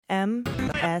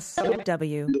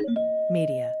MSW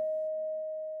Media.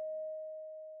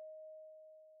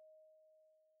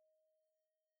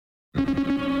 News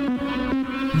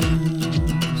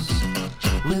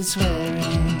with swearing.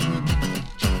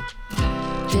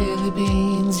 Daily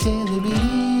beans, daily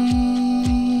beans.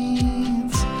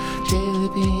 Daily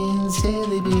beans,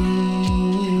 daily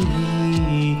beans.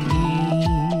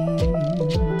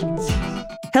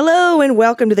 Hello and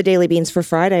welcome to the Daily Beans for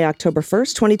Friday, October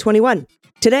 1st, 2021.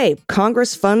 Today,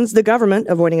 Congress funds the government,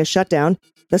 avoiding a shutdown.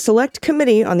 The Select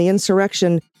Committee on the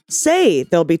Insurrection say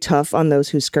they'll be tough on those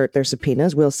who skirt their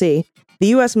subpoenas. We'll see. The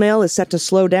U.S. mail is set to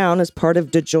slow down as part of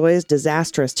DeJoy's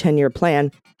disastrous 10-year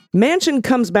plan. Manchin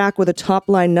comes back with a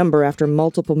top-line number after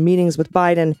multiple meetings with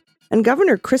Biden. And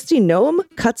Governor Kristi Noem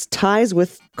cuts ties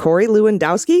with Corey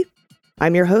Lewandowski.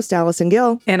 I'm your host, Allison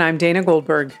Gill. And I'm Dana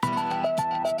Goldberg.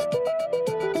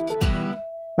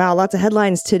 Wow, lots of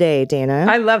headlines today, Dana.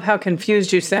 I love how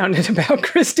confused you sounded about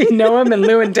Kristi Noem and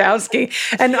Lewandowski.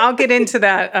 And I'll get into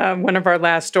that, one of our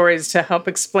last stories, to help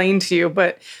explain to you.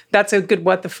 But that's a good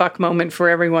what the fuck moment for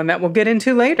everyone that we'll get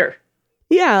into later.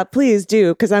 Yeah, please do.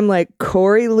 Because I'm like,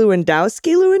 Corey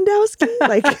Lewandowski?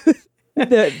 Like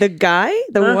the guy?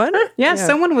 The one? Yeah,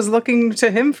 someone was looking to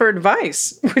him for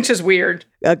advice, which is weird.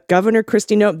 Governor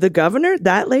Kristi Noem, the governor?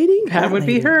 That lady? That would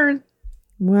be her.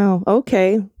 Wow,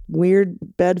 okay. Weird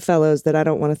bedfellows that I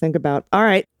don't want to think about. All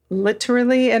right.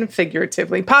 Literally and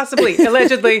figuratively. Possibly.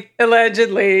 Allegedly.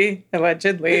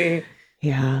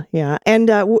 Yeah. And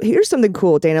here's something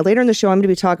cool, Dana. Later in the show, I'm going to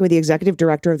be talking with the executive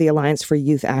director of the Alliance for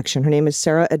Youth Action. Her name is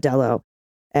Sarah Audelo.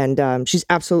 And she's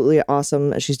absolutely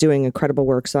awesome. She's doing incredible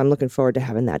work. So I'm looking forward to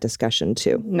having that discussion,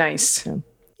 too. Nice. So,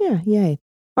 yeah, yay.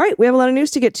 All right. We have a lot of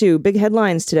news to get to. Big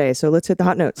headlines today. So let's hit the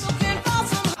hot notes.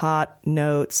 Hot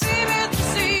notes.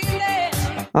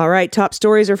 All right, top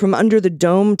stories are from under the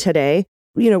dome today.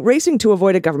 Racing to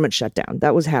avoid a government shutdown.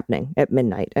 That was happening at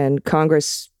midnight. And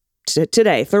Congress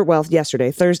yesterday,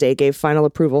 Thursday, gave final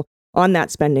approval on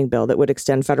that spending bill that would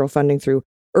extend federal funding through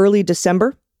early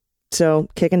December. So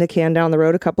kicking the can down the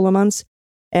road a couple of months.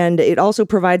 And it also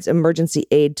provides emergency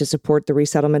aid to support the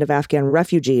resettlement of Afghan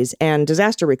refugees and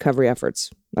disaster recovery efforts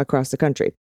across the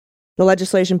country. The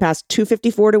legislation passed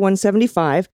 254 to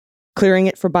 175. Clearing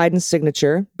it for Biden's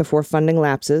signature before funding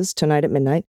lapses tonight at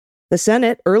midnight. The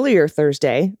Senate earlier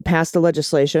Thursday passed the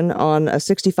legislation on a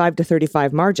 65 to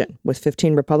 35 margin, with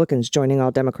 15 Republicans joining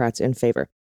all Democrats in favor.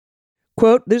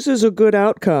 Quote, "This is a good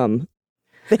outcome."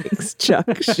 Thanks, Chuck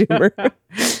Schumer.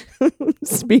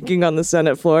 Speaking on the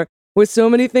Senate floor. With so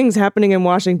many things happening in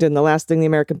Washington, the last thing the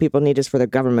American people need is for the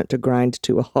government to grind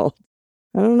to a halt.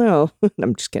 I don't know.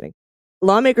 I'm just kidding.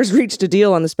 Lawmakers reached a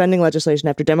deal on the spending legislation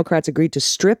after Democrats agreed to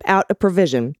strip out a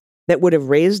provision that would have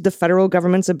raised the federal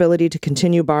government's ability to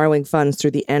continue borrowing funds through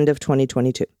the end of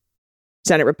 2022.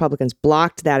 Senate Republicans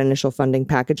blocked that initial funding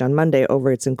package on Monday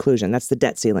over its inclusion. That's the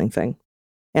debt ceiling thing.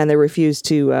 And they refused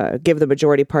to give the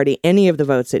majority party any of the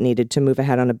votes it needed to move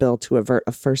ahead on a bill to avert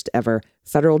a first ever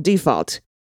federal default.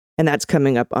 And that's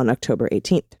coming up on October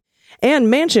 18th.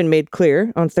 And Manchin made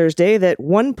clear on Thursday that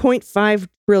 $1.5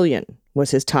 trillion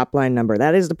was his top line number.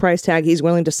 That is the price tag he's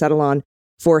willing to settle on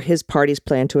for his party's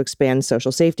plan to expand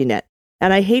social safety net.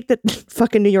 And I hate that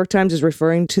fucking New York Times is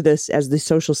referring to this as the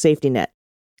social safety net.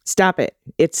 Stop it.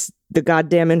 It's the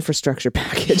goddamn infrastructure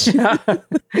package.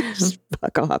 Just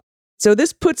fuck off. So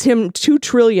this puts him $2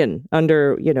 trillion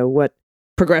under, what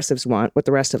progressives want, what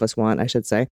the rest of us want, I should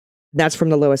say. That's from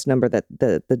the lowest number that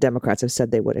the Democrats have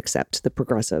said they would accept, the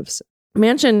progressives.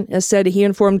 Manchin has said he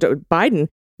informed Biden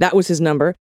that was his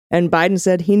number. And Biden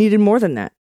said he needed more than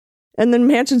that. And then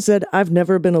Manchin said, "I've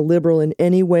never been a liberal in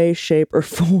any way, shape, or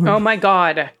form." Oh, my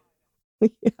God.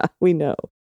 Yeah, we know.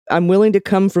 "I'm willing to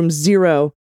come from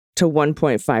 0 to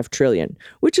 1.5 trillion,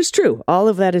 which is true. All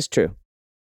of that is true.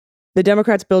 The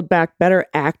Democrats' Build Back Better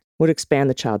Act would expand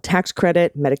the child tax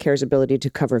credit, Medicare's ability to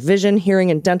cover vision, hearing,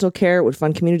 and dental care, would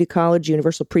fund community college,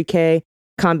 universal pre-K,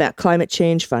 combat climate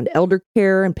change, fund elder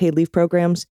care and paid leave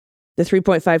programs. The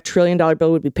 $3.5 trillion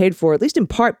bill would be paid for, at least in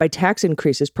part, by tax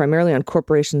increases, primarily on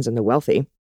corporations and the wealthy.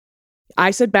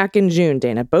 I said back in June,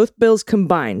 Dana, both bills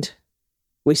combined,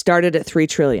 we started at $3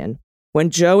 trillion. When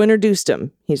Joe introduced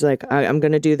them, he's like, I'm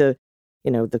going to do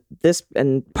this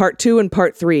and part 2 and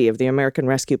part 3 of the American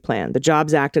Rescue Plan, the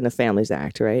Jobs Act and the Families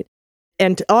Act, right?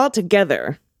 And all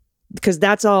together, because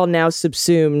that's all now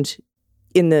subsumed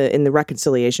in the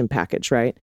reconciliation package,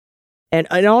 right? And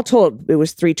all told, it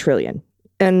was $3 trillion.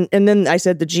 And then I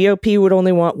said the GOP would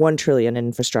only want $1 trillion in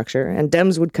infrastructure, and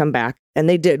Dems would come back, and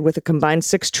they did with a combined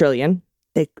 $6 trillion.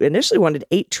 They initially wanted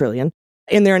 $8 trillion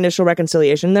in their initial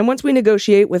reconciliation. Then once we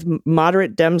negotiate with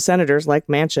moderate Dem senators like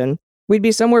Manchin, We'd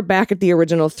be somewhere back at the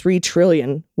original 3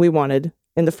 trillion we wanted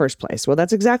in the first place. Well,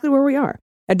 that's exactly where we are.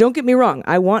 And don't get me wrong,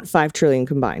 I want 5 trillion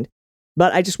combined.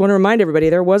 But I just want to remind everybody,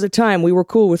 there was a time we were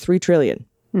cool with 3 trillion.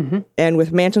 Mm-hmm. And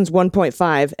with Manchin's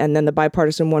 1.5 and then the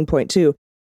bipartisan 1.2,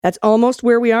 that's almost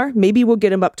where we are. Maybe we'll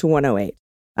get him up to 108.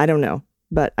 I don't know,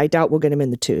 but I doubt we'll get him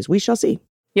in the 2s. We shall see.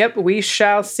 Yep, we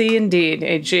shall see indeed,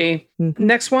 AG. Mm-hmm.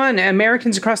 Next one,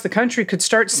 Americans across the country could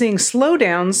start seeing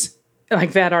slowdowns,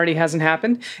 like that already hasn't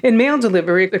happened, in mail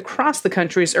delivery across the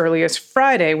country as early as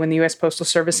Friday when the U.S. Postal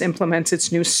Service implements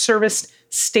its new service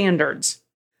standards.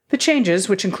 The changes,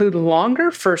 which include longer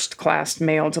first-class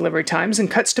mail delivery times and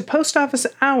cuts to post office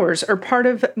hours, are part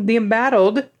of the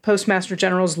embattled Postmaster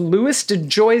General's Louis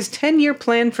DeJoy's 10-year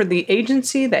plan for the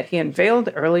agency that he unveiled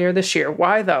earlier this year.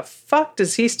 Why the fuck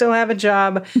does he still have a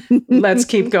job? Let's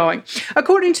keep going.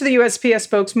 According to the USPS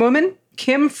spokeswoman,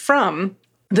 Kim Frum,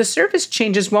 the service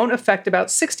changes won't affect about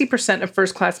 60% of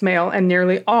first-class mail and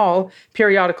nearly all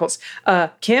periodicals.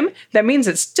 Kim, that means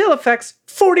it still affects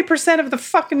 40% of the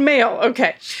fucking mail.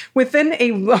 Okay. Within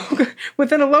a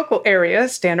local area,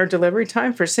 standard delivery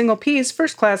time for single piece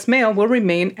first-class mail will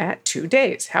remain at 2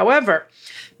 days. However,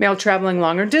 mail traveling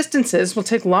longer distances will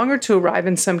take longer to arrive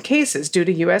in some cases due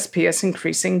to USPS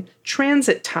increasing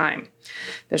transit time.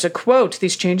 There's a quote,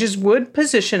 "These changes would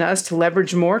position us to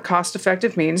leverage more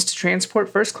cost-effective means to transport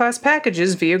first-class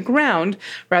packages via ground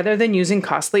rather than using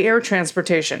costly air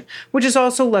transportation, which is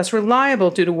also less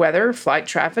reliable due to weather, flight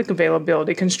traffic,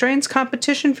 availability constraints,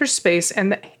 competition for space,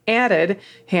 and the added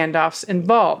handoffs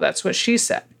involved." That's what she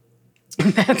said.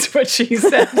 That's what she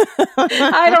said.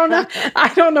 I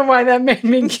don't know why that made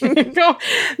me go.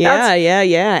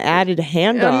 Yeah. Added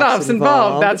handoffs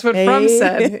involved. That's what Frum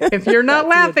said. If you're not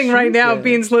laughing right now,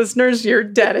 Beans listeners, you're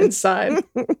dead inside.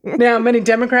 Now, many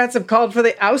Democrats have called for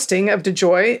the ousting of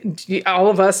DeJoy. All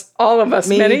of us,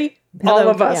 Me. many, Hello. all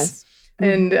of us. Yes.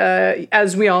 And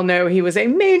as we all know, he was a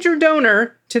major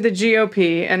donor to the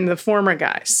GOP and the former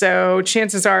guy. So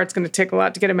chances are it's going to take a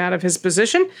lot to get him out of his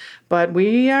position. But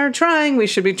we are trying. We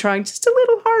should be trying just a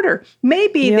little harder.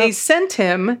 Maybe they sent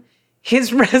him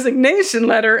his resignation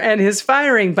letter and his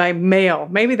firing by mail.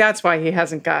 Maybe that's why he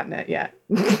hasn't gotten it yet.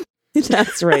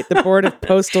 That's right. The Board of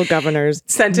Postal Governors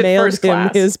sent it mailed first him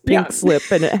class. his pink slip,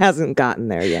 and it hasn't gotten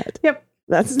there yet. Yep.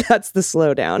 That's the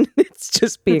slowdown. It's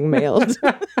just being mailed.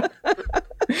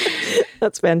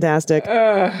 That's fantastic.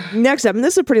 Next up, and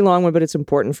this is a pretty long one, but it's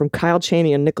important, from Kyle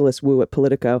Cheney and Nicholas Wu at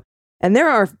Politico. And there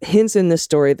are hints in this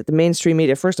story that the mainstream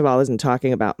media, first of all, isn't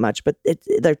talking about much, but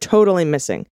they're totally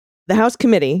missing. The House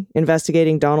committee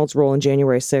investigating Donald's role in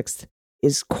January 6th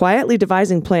is quietly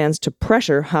devising plans to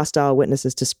pressure hostile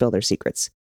witnesses to spill their secrets.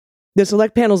 The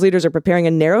select panel's leaders are preparing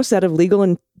a narrow set of legal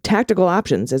and tactical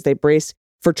options as they brace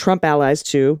for Trump allies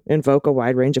to invoke a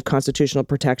wide range of constitutional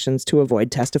protections to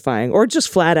avoid testifying or just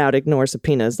flat out ignore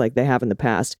subpoenas like they have in the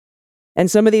past.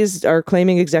 And some of these are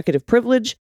claiming executive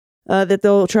privilege that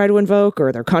they'll try to invoke,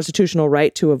 or their constitutional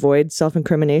right to avoid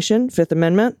self-incrimination, Fifth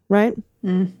Amendment, right?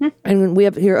 Mm-hmm. And we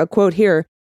have here a quote here.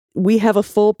 "We have a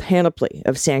full panoply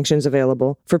of sanctions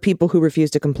available for people who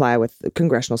refuse to comply with the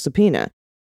congressional subpoena.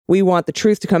 We want the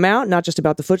truth to come out, not just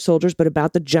about the foot soldiers, but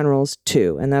about the generals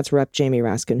too." And that's Rep. Jamie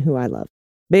Raskin, who I love.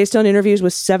 Based on interviews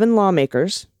with 7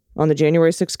 lawmakers on the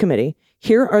January 6th committee,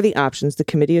 here are the options the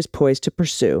committee is poised to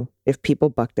pursue if people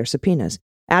buck their subpoenas.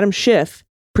 Adam Schiff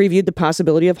previewed the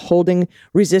possibility of holding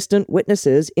resistant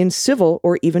witnesses in civil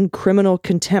or even criminal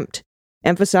contempt,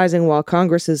 emphasizing while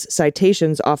Congress's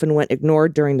citations often went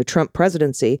ignored during the Trump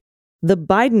presidency, the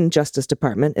Biden Justice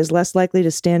Department is less likely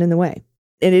to stand in the way.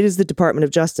 And it is the Department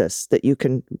of Justice that you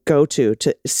can go to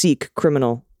seek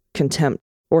criminal contempt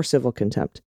or civil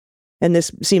contempt. And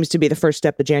this seems to be the first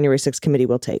step the January 6th committee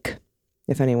will take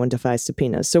if anyone defies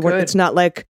subpoenas. So it's not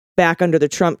like back under the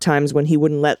Trump times when he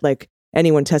wouldn't let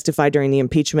anyone testify during the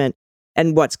impeachment.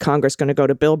 And what's Congress going to go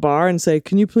to Bill Barr and say,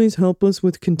 "Can you please help us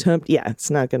with contempt?" Yeah,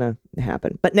 it's not going to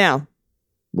happen. But now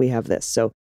we have this.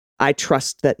 So I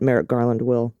trust that Merrick Garland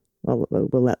will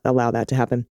allow that to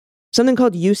happen. Something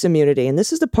called use immunity. And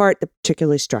this is the part that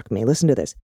particularly struck me. Listen to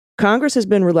this. Congress has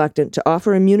been reluctant to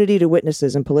offer immunity to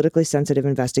witnesses in politically sensitive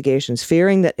investigations,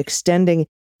 fearing that extending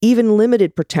even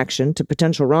limited protection to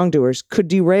potential wrongdoers could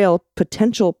derail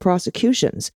potential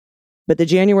prosecutions. But the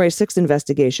January 6th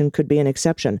investigation could be an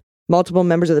exception. Multiple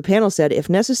members of the panel said if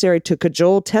necessary to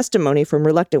cajole testimony from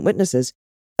reluctant witnesses,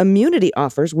 immunity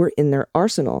offers were in their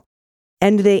arsenal.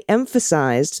 And they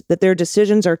emphasized that their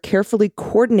decisions are carefully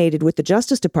coordinated with the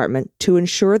Justice Department to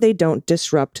ensure they don't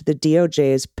disrupt the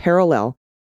DOJ's parallel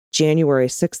January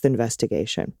 6th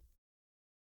investigation.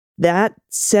 That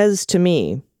says to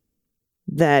me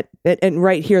that, and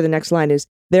right here, the next line is,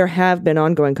 There have been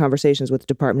ongoing conversations with the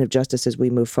Department of Justice as we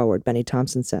move forward, Benny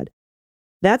Thompson said.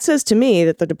 That says to me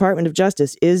that the Department of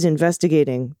Justice is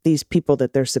investigating these people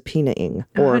that they're subpoenaing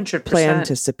or 100%. plan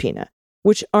to subpoena,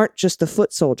 which aren't just the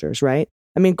foot soldiers, right?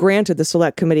 I mean, granted, the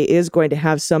Select Committee is going to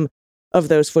have some of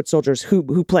those foot soldiers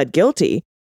who pled guilty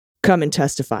come and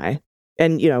testify.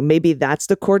 And, maybe that's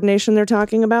the coordination they're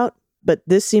talking about. But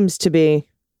this screams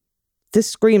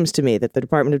to me that the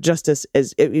Department of Justice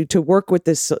to work with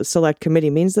this Select Committee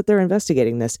means that they're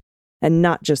investigating this and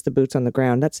not just the boots on the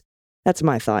ground. That's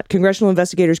my thought. Congressional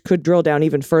investigators could drill down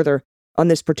even further on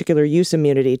this particular use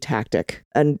immunity tactic.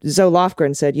 And Zoe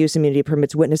Lofgren said use immunity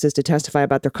permits witnesses to testify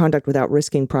about their conduct without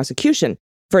risking prosecution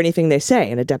for anything they say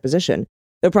in a deposition.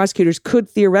 Though prosecutors could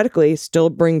theoretically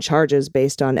still bring charges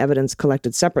based on evidence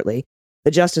collected separately, the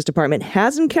Justice Department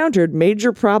has encountered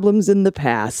major problems in the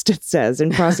past, it says, in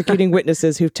prosecuting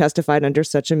witnesses who've testified under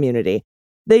such immunity.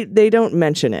 They don't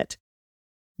mention it,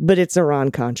 but it's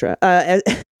Iran-Contra. As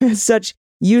such,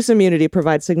 use immunity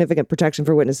provides significant protection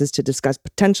for witnesses to discuss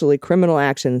potentially criminal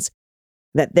actions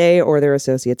that they or their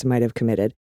associates might have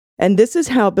committed. And this is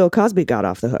how Bill Cosby got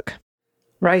off the hook.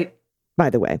 Right.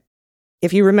 By the way.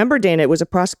 If you remember, Dana, it was a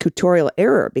prosecutorial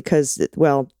error because,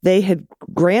 they had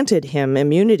granted him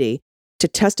immunity to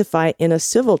testify in a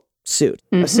civil suit,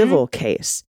 a civil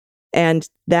case. And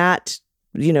that,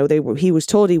 he was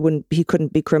told he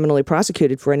couldn't be criminally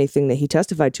prosecuted for anything that he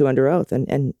testified to under oath.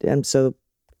 And so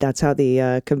that's how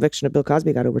the conviction of Bill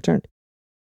Cosby got overturned.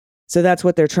 So that's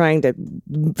what they're trying to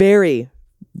very,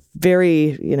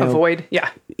 very, avoid.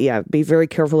 Yeah, be very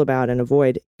careful about and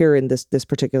avoid here in this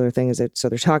particular thing. So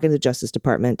they're talking to the Justice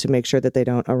Department to make sure that they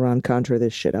don't Iran-Contra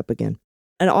this shit up again.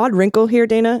 An odd wrinkle here,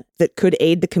 Dana, that could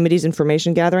aid the committee's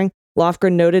information gathering.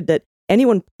 Lofgren noted that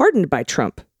anyone pardoned by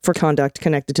Trump for conduct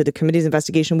connected to the committee's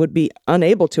investigation would be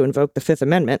unable to invoke the Fifth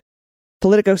Amendment.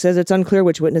 Politico says it's unclear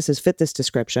which witnesses fit this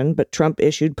description, but Trump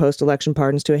issued post-election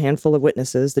pardons to a handful of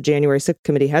witnesses the January 6th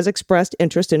committee has expressed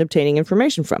interest in obtaining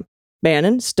information from.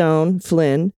 Bannon, Stone,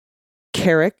 Flynn,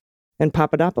 Carrick, and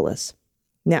Papadopoulos.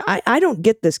 Now, I don't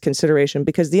get this consideration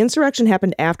because the insurrection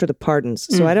happened after the pardons,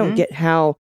 so I don't get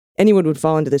how anyone would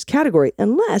fall into this category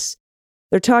unless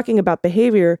they're talking about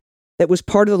behavior that was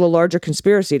part of the larger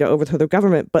conspiracy to overthrow the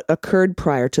government but occurred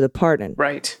prior to the pardon.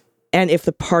 Right. And if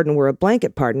the pardon were a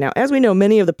blanket pardon. Now, as we know,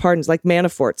 many of the pardons, like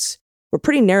Manafort's, were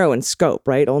pretty narrow in scope,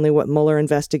 right? Only what Mueller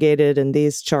investigated and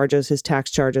these charges, his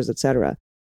tax charges, etc.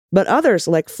 But others,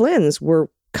 like Flynn's, were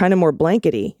kind of more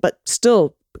blankety, but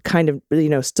still kind of,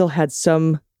 still had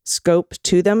some scope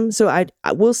to them. So I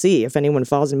will see if anyone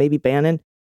falls, and maybe Bannon.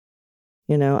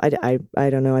 I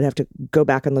don't know. I'd have to go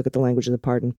back and look at the language of the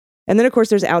pardon. And then, of course,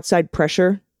 there's outside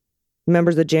pressure.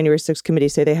 Members of the January 6th committee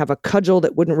say they have a cudgel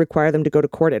that wouldn't require them to go to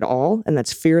court at all, and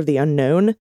that's fear of the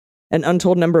unknown. An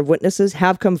untold number of witnesses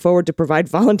have come forward to provide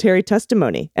voluntary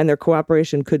testimony, and their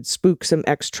cooperation could spook some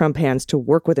ex-Trump hands to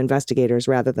work with investigators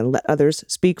rather than let others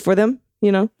speak for them,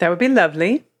 That would be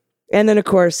lovely. And then, of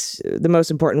course, the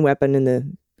most important weapon in the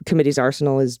committee's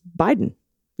arsenal is Biden,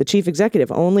 the chief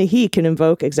executive. Only he can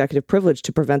invoke executive privilege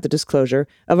to prevent the disclosure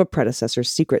of a predecessor's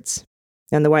secrets.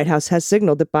 And the White House has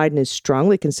signaled that Biden is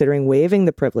strongly considering waiving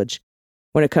the privilege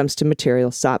when it comes to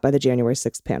material sought by the January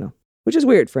 6th panel, which is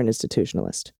weird for an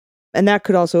institutionalist. And that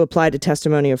could also apply to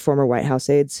testimony of former White House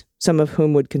aides, some of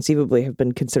whom would conceivably have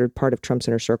been considered part of Trump's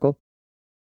inner circle.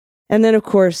 And then, of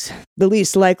course, the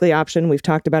least likely option, we've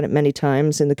talked about it many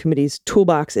times in the committee's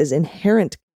toolbox, is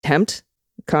inherent contempt,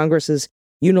 Congress's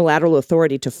unilateral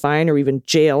authority to fine or even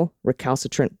jail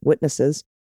recalcitrant witnesses.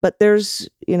 But there's,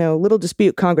 little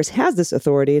dispute. Congress has this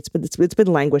authority. It's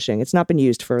been languishing. It's not been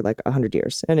used for like 100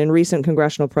 years. And in recent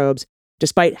congressional probes,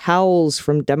 despite howls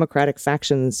from Democratic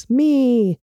factions,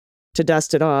 to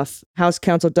dust it off, House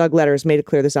Counsel Doug Letters made it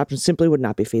clear this option simply would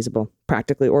not be feasible,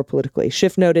 practically or politically.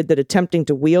 Schiff noted that attempting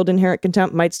to wield inherent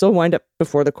contempt might still wind up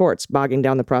before the courts, bogging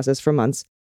down the process for months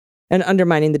and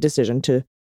undermining the decision to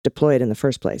deploy it in the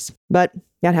first place. But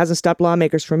that hasn't stopped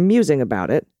lawmakers from musing about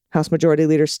it. House Majority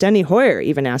Leader Steny Hoyer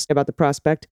even asked about the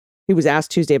prospect. He was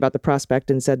asked Tuesday about the prospect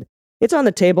and said, it's on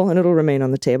the table and it'll remain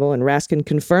on the table. And Raskin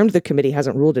confirmed the committee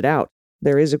hasn't ruled it out.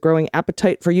 There is a growing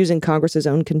appetite for using Congress's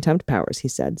own contempt powers, he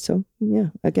said. So, yeah,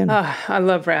 again. I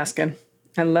love Raskin.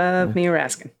 I love me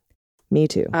Raskin. Me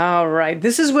too. All right.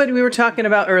 This is what we were talking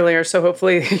about earlier, so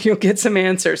hopefully you'll get some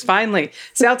answers. Finally,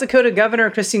 South Dakota Governor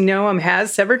Kristi Noem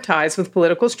has severed ties with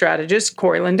political strategist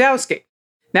Corey Lewandowski.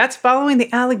 That's following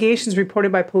the allegations reported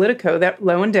by Politico that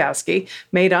Lewandowski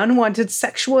made unwanted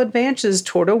sexual advances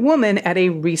toward a woman at a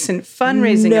recent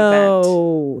fundraising event.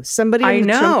 No, somebody in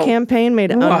the Trump campaign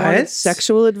made unwanted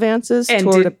sexual advances and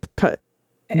toward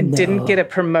didn't get a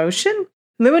promotion?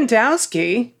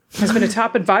 Lewandowski has been a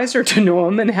top advisor to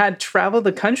Noem and had traveled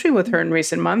the country with her in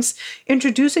recent months,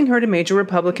 introducing her to major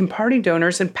Republican Party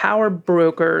donors and power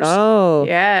brokers. Oh.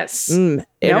 Yes.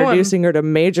 Introducing her to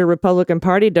major Republican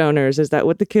Party donors. Is that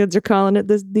what the kids are calling it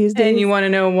these days? And you want to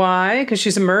know why? Because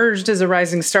she's emerged as a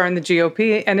rising star in the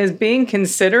GOP and is being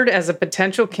considered as a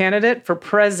potential candidate for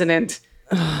president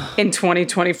in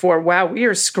 2024. Wow, we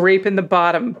are scraping the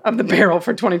bottom of the barrel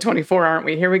for 2024, aren't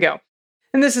we? Here we go.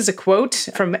 And this is a quote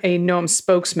from a Noem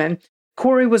spokesman.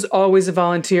 Corey was always a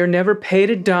volunteer, never paid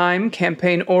a dime,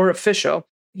 campaign or official.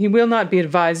 He will not be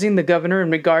advising the governor in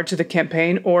regard to the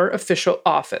campaign or official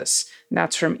office. And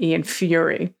that's from Ian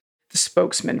Fury, the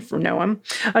spokesman for Noem.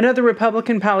 Another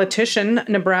Republican politician,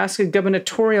 Nebraska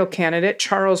gubernatorial candidate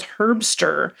Charles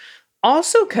Herbster,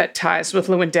 also cut ties with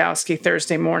Lewandowski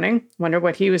Thursday morning. Wonder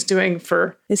what he was doing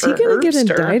for Is he going to get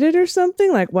indicted or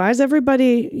something? Like, why is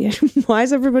everybody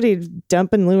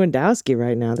dumping Lewandowski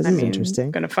right now? This is interesting.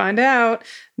 Going to find out.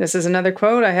 This is another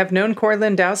quote. I have known Corey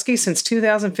Lewandowski since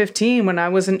 2015 when I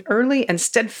was an early and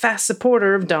steadfast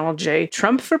supporter of Donald J.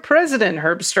 Trump for president,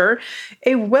 Herbster,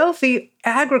 a wealthy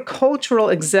agricultural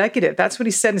executive. That's what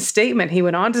he said in a statement. He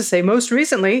went on to say, most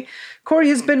recently, Corey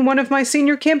has been one of my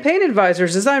senior campaign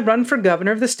advisors as I run for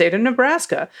governor of the state of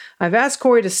Nebraska. I've asked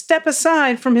Corey to step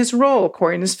aside from his role.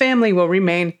 Corey and his family will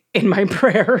remain in my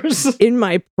prayers. In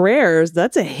my prayers?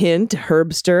 That's a hint,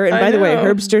 Herbster. And by the way,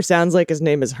 Herbster sounds like his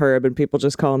name is Herb and people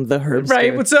just call him the Herbster.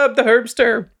 Right. What's up, the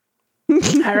Herbster?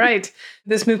 All right.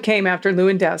 This move came after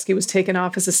Lewandowski was taken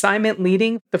off his assignment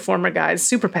leading the former guy's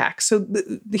super PAC. So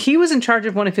he was in charge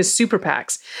of one of his super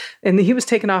PACs, and he was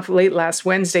taken off late last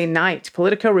Wednesday night.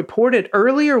 Politico reported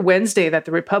earlier Wednesday that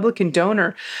the Republican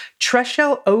donor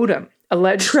Treshelle Odom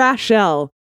alleged... Treshelle?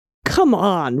 Come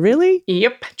on, really?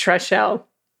 Yep, Treshelle.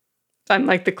 I'm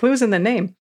like the clues in the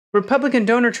name. Republican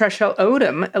donor Treshelle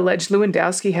Odom alleged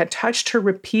Lewandowski had touched her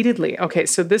repeatedly. Okay,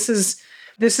 so this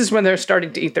is when they're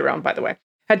starting to eat their own, by the way.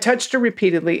 Had touched her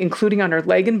repeatedly, including on her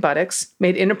leg and buttocks,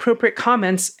 made inappropriate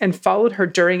comments, and followed her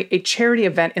during a charity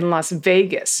event in Las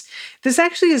Vegas. This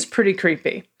actually is pretty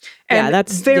creepy. And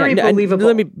that's very believable.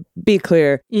 Let me be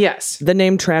clear. Yes. The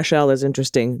name Treshelle is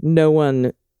interesting. No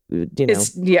one...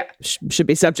 should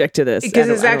be subject to this. Because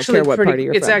it's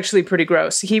actually pretty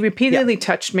gross. He repeatedly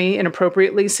touched me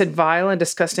inappropriately, said vile and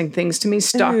disgusting things to me,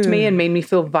 stalked me, and made me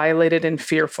feel violated and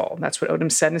fearful. That's what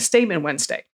Odom said in a statement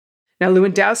Wednesday. Now,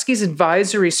 Lewandowski's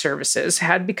advisory services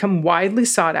had become widely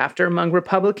sought after among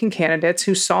Republican candidates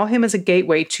who saw him as a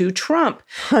gateway to Trump.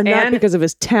 Not because of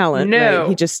his talent. No. Right?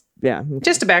 He just... Yeah.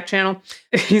 Just a back channel.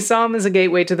 He saw him as a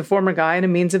gateway to the former guy and a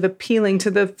means of appealing to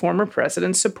the former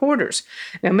president's supporters.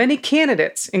 Now, many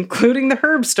candidates, including the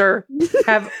Herbster,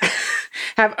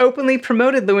 have openly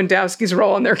promoted Lewandowski's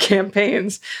role in their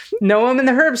campaigns. Noem and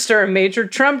the Herbster, a major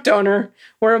Trump donor,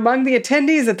 were among the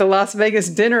attendees at the Las Vegas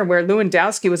dinner where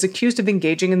Lewandowski was accused of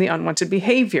engaging in the unwanted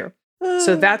behavior.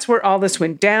 So that's where all this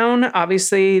went down.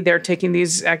 Obviously, they're taking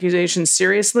these accusations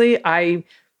seriously. I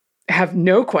have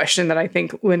no question that I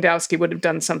think Lewandowski would have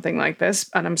done something like this,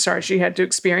 and I'm sorry she had to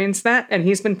experience that, and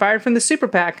he's been fired from the super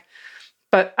PAC.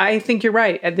 But I think you're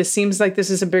right. This seems like this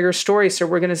is a bigger story, so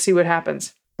we're going to see what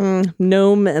happens.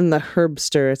 Noem and the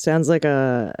Herbster. It sounds like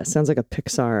a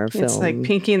Pixar film. It's like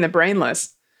Pinky and the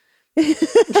Brainless.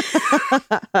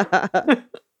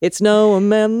 It's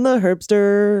Noem and the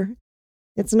Herbster.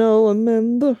 It's Noem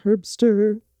and the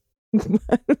Herbster.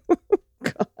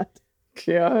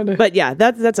 God. But yeah,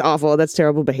 that's awful. That's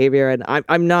terrible behavior, and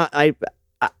I'm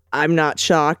not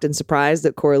shocked and surprised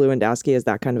that Corey Lewandowski is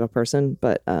that kind of a person.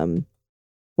 But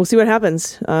we'll see what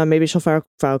happens. Maybe she'll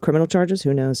file criminal charges.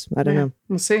 Who knows? I don't know.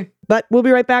 We'll see. But we'll be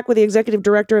right back with the executive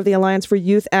director of the Alliance for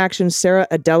Youth Action, Sarah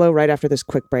Audelo, right after this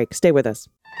quick break. Stay with us.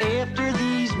 After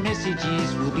these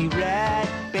messages, we'll be right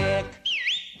back.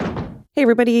 Hey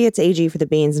everybody, it's AG for the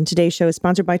Beans, and today's show is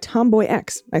sponsored by Tomboy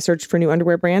X. I searched for a new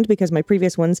underwear brand because my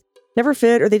previous ones never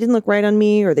fit, or they didn't look right on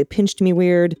me, or they pinched me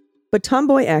weird. But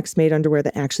Tomboy X made underwear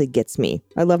that actually gets me.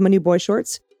 I love my new boy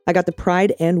shorts. I got the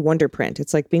Pride and Wonder print.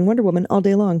 It's like being Wonder Woman all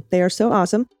day long. They are so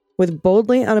awesome. With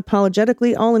boldly,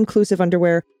 unapologetically, all-inclusive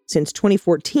underwear since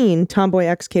 2014, Tomboy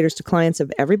X caters to clients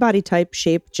of every body type,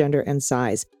 shape, gender, and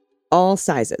size. All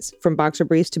sizes, from boxer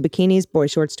briefs to bikinis, boy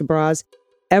shorts to bras.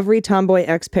 Every Tomboy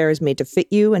X pair is made to fit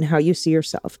you and how you see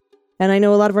yourself. And I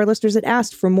know a lot of our listeners had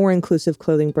asked for more inclusive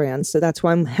clothing brands, so that's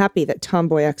why I'm happy that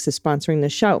Tomboy X is sponsoring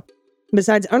this show.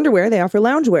 Besides underwear, they offer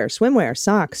loungewear, swimwear,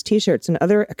 socks, t-shirts, and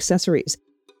other accessories.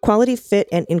 Quality, fit,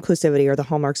 and inclusivity are the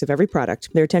hallmarks of every product.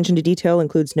 Their attention to detail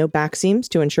includes no back seams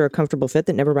to ensure a comfortable fit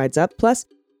that never rides up, plus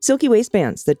silky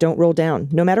waistbands that don't roll down.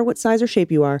 No matter what size or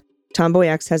shape you are, Tomboy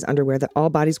X has underwear that all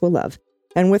bodies will love.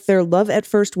 And with their love at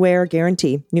first wear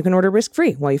guarantee, you can order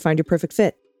risk-free while you find your perfect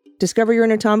fit. Discover your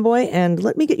inner tomboy and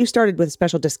let me get you started with a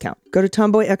special discount. Go to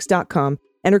tomboyx.com,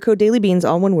 enter code DailyBeans,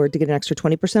 all one word, to get an extra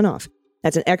 20% off.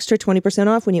 That's an extra 20%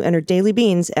 off when you enter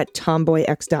DailyBeans at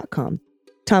tomboyx.com.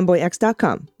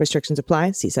 Tomboyx.com. Restrictions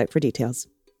apply. See site for details.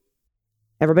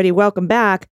 Everybody, welcome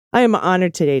back. I am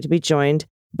honored today to be joined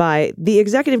by the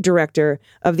executive director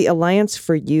of the Alliance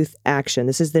for Youth Action.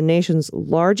 This is the nation's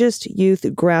largest youth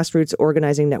grassroots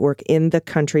organizing network in the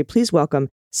country. Please welcome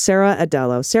Sarah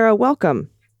Audelo. Sarah, welcome.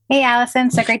 Hey, Allison.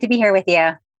 So great to be here with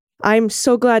you. I'm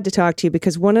so glad to talk to you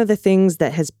because one of the things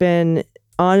that has been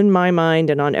on my mind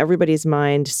and on everybody's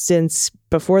mind since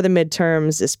before the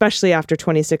midterms, especially after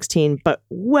 2016, but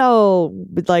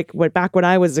back when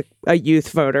I was a youth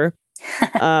voter,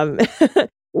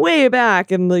 way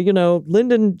back in the,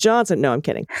 Lyndon Johnson. No, I'm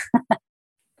kidding.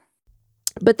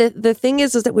 But the thing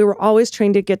is that we were always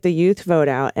trying to get the youth vote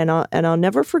out. And I'll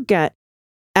never forget,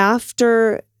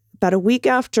 about a week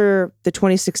after the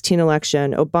 2016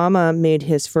 election, Obama made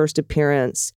his first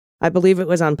appearance. I believe it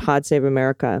was on Pod Save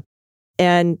America.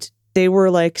 And they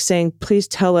were saying, please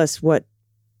tell us what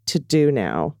to do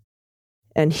now.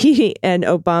 And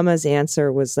Obama's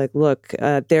answer was look,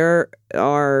 there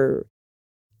are,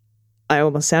 I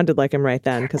almost sounded like him right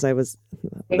then because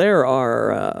there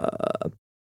are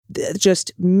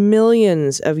just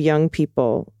millions of young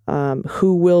people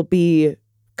who will be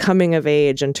coming of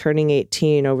age and turning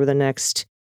 18 over the next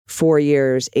 4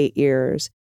 years, 8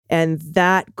 years. And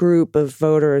that group of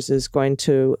voters is going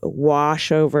to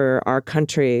wash over our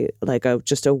country like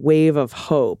just a wave of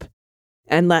hope.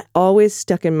 And that always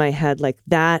stuck in my head,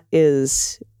 that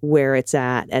is where it's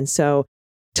at. And so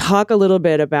talk a little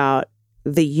bit about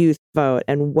the youth vote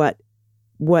and what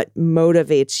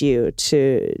motivates you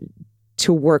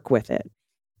to work with it.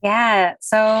 Yeah.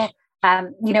 So,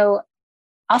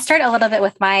 I'll start a little bit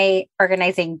with my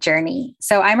organizing journey.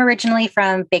 So I'm originally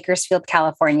from Bakersfield,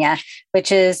 California, which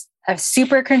is a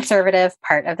super conservative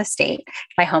part of the state.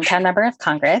 My hometown member of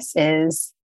Congress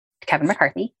is Kevin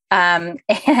McCarthy.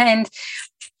 And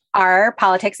our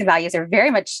politics and values are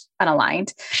very much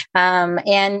unaligned.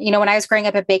 When I was growing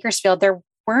up at Bakersfield, there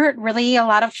weren't really a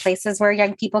lot of places where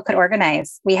young people could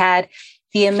organize. We had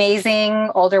the amazing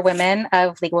older women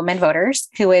of League of Women Voters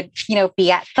who would,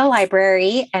 be at the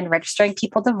library and registering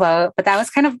people to vote. But that was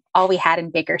kind of all we had in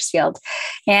Bakersfield.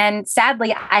 And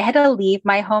sadly, I had to leave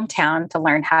my hometown to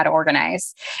learn how to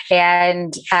organize.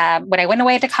 And when I went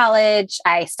away to college,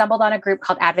 I stumbled on a group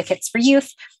called Advocates for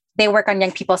Youth. They work on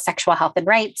young people's sexual health and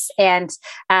rights. And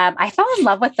I fell in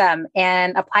love with them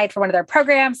and applied for one of their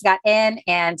programs, got in,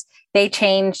 and they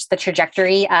changed the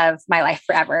trajectory of my life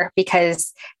forever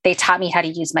because they taught me how to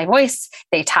use my voice.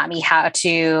 They taught me how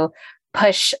to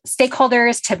push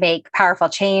stakeholders to make powerful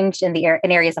change in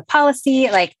areas of policy.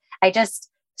 I just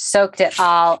soaked it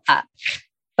all up.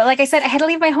 But like I said, I had to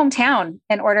leave my hometown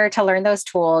in order to learn those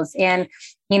tools. And,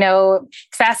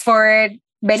 fast forward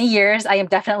many years, I am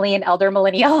definitely an elder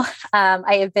millennial.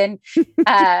 I have been,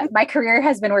 my career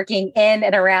has been working in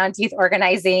and around youth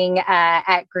organizing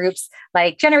at groups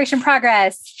like Generation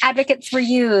Progress, Advocates for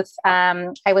Youth.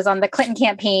 I was on the Clinton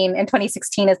campaign in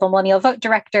 2016 as the Millennial Vote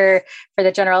Director for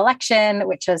the general election,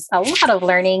 which was a lot of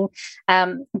learning.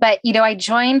 But I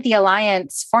joined the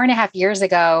Alliance 4.5 years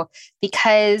ago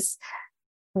because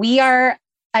we are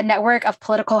a network of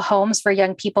political homes for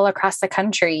young people across the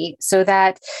country so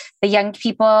that the young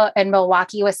people in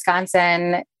Milwaukee,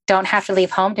 Wisconsin don't have to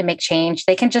leave home to make change.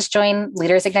 They can just join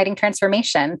Leaders Igniting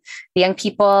Transformation. The young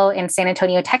people in San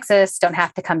Antonio, Texas don't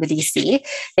have to come to DC.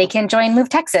 They can join Move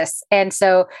Texas. And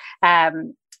so,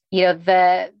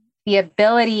 the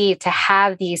ability to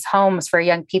have these homes for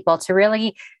young people to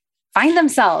really find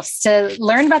themselves, to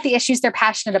learn about the issues they're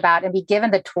passionate about and be given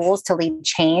the tools to lead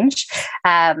change.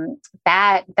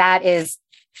 That is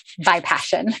my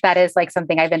passion. That is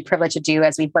something I've been privileged to do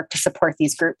as we work to support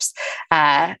these groups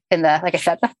in the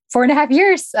 4.5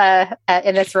 years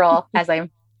in this role as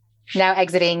I'm now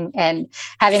exiting and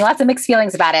having lots of mixed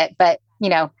feelings about it. But,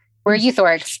 we're youth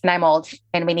orgs and I'm old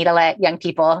and we need to let young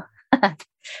people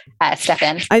step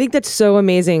in. I think that's so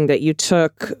amazing that you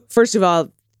took, first of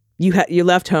all, you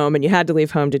left home and you had to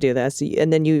leave home to do this.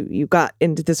 And then you got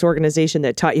into this organization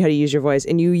that taught you how to use your voice,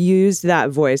 and you used that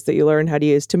voice that you learned how to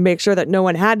use to make sure that no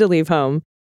one had to leave home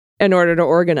in order to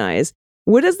organize.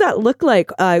 What does that look like,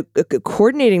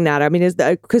 coordinating that? I mean, is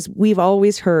that because we've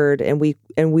always heard, and we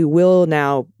will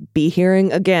now be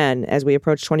hearing again as we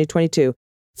approach 2022,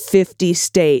 50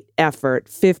 state effort,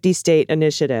 50 state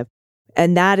initiative.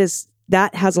 And that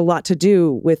has a lot to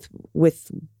do with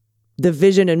the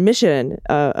vision and mission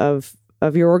of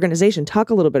your organization. Talk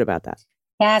a little bit about that.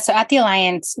 Yeah. So at the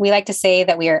Alliance, we like to say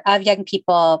that we are of young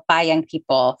people, by young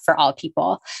people, for all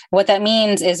people. What that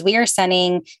means is we are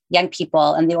sending young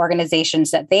people and the organizations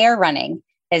that they are running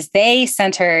as they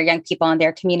center young people in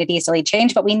their communities to lead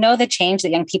change. But we know the change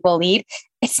that young people lead,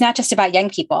 it's not just about young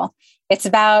people. It's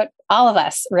about all of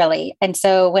us, really. And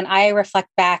so when I reflect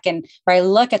back and where I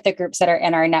look at the groups that are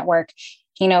in our network,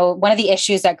 one of the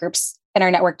issues that groups in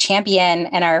our network champion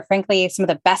and are frankly some of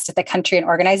the best at the country in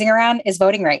organizing around is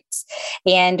voting rights.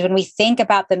 And when we think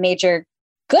about the major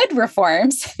good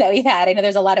reforms that we've had, I know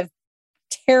there's a lot of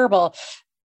terrible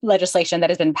legislation that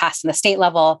has been passed in the state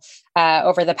level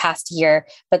over the past year,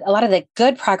 but a lot of the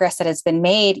good progress that has been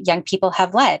made, young people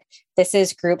have led. This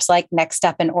is groups like Next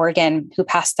Up in Oregon, who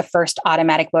passed the first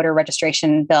automatic voter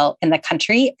registration bill in the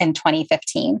country in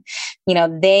 2015.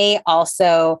 They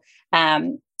also,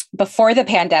 before the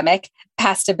pandemic,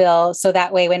 passed a bill so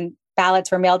that way when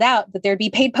ballots were mailed out, that there'd be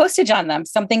paid postage on them,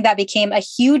 something that became a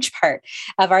huge part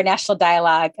of our national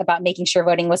dialogue about making sure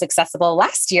voting was accessible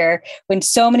last year when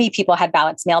so many people had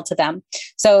ballots mailed to them.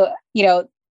 So,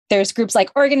 there's groups like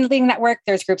Oregon Leading Network,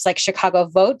 there's groups like Chicago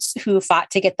Votes who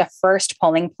fought to get the first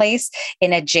polling place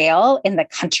in a jail in the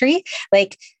country.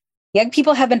 Like, young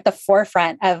people have been at the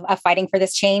forefront of fighting for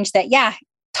this change that,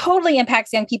 totally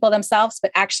impacts young people themselves, but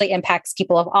actually impacts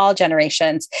people of all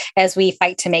generations as we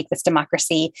fight to make this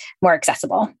democracy more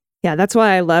accessible. Yeah, that's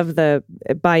why I love the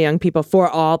by young people, for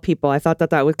all people. I thought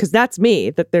that was, because that's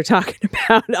me that they're talking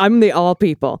about. I'm the all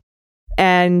people.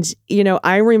 And,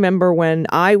 I remember when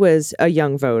I was a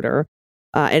young voter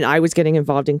and I was getting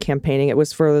involved in campaigning. It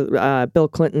was for Bill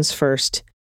Clinton's first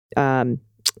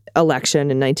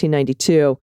election in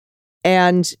 1992.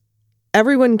 And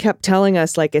everyone kept telling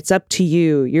us, like, it's up to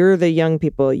you. You're the young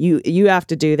people. You have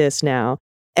to do this now.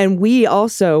 And we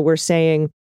also were saying,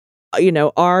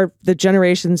 the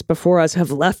generations before us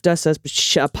have left us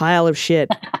a pile of shit,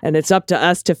 and it's up to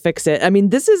us to fix it. I mean,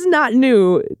 this is not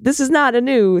new. This is not a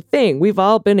new thing. We've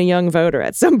all been a young voter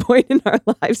at some point in our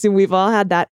lives, and we've all had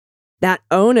that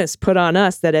onus put on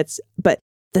us but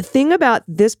the thing about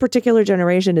this particular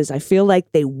generation is I feel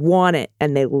like they want it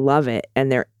and they love it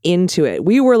and they're into it.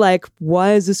 We were like,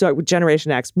 why is this with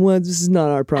Generation X? Well, this is not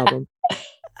our problem.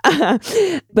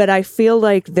 But I feel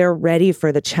like they're ready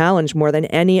for the challenge more than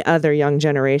any other young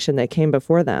generation that came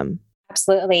before them.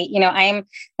 Absolutely. I'm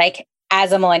like,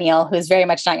 as a millennial who's very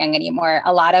much not young anymore,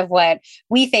 a lot of what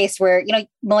we faced were,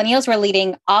 millennials were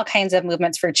leading all kinds of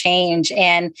movements for change.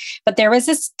 But there was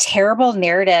this terrible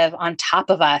narrative on top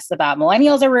of us about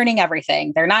millennials are ruining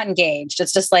everything. They're not engaged.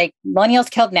 It's just like millennials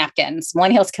killed napkins.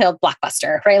 Millennials killed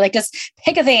Blockbuster, right? Like, just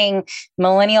pick a thing.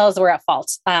 Millennials were at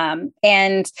fault.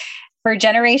 And for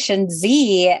Generation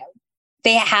Z,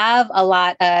 they have a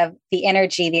lot of the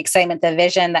energy, the excitement, the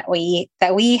vision that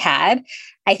we had.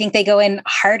 I think they go in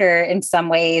harder in some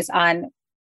ways on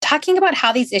talking about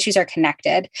how these issues are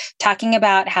connected, talking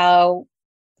about how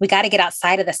we got to get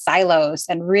outside of the silos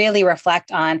and really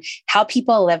reflect on how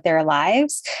people live their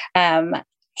lives.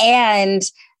 And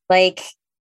like,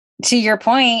 to your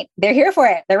point, they're here for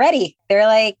it. They're ready. They're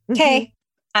like, okay,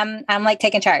 I'm like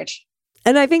taking charge.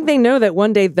 And I think they know that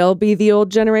one day they'll be the old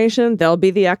generation. They'll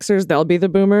be the Xers. They'll be the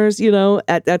boomers,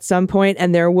 at some point.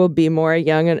 And there will be more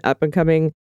young and up and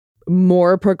coming,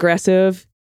 more progressive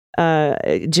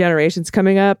generations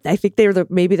coming up. I think they were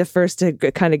maybe the first to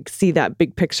kind of see that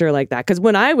big picture like that. Because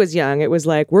when I was young, it was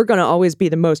like, we're going to always be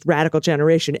the most radical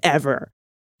generation ever,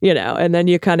 and then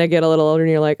you kind of get a little older and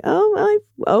you're like,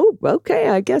 okay,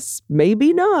 I guess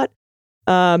maybe not.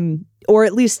 Or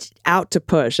at least out to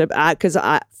push. Because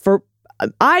I,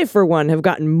 for one, have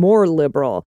gotten more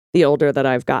liberal the older that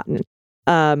I've gotten.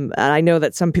 And I know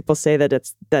that some people say that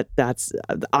that's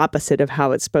the opposite of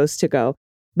how it's supposed to go.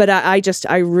 But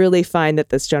I really find that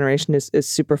this generation is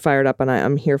super fired up, and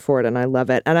I'm here for it, and I love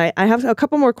it. And I have a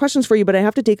couple more questions for you, but I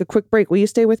have to take a quick break. Will you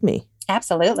stay with me?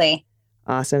 Absolutely.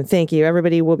 Awesome. Thank you,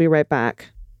 everybody. We'll be right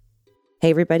back. Hey,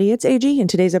 everybody. It's AG, and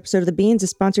today's episode of The Beans is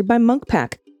sponsored by Monk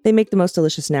Pack. They make the most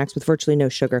delicious snacks with virtually no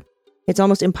sugar. It's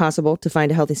almost impossible to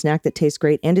find a healthy snack that tastes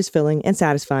great and is filling and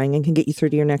satisfying and can get you through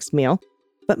to your next meal.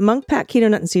 But Monk Pack Keto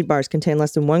Nut and Seed Bars contain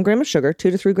less than 1 gram of sugar,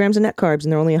 2 to 3 grams of net carbs,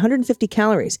 and they're only 150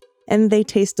 calories. And they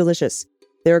taste delicious.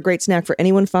 They're a great snack for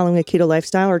anyone following a keto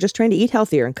lifestyle or just trying to eat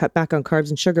healthier and cut back on carbs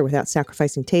and sugar without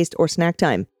sacrificing taste or snack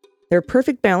time. They're a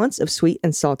perfect balance of sweet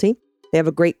and salty. They have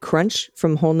a great crunch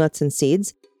from whole nuts and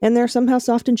seeds. And they're somehow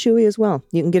soft and chewy as well.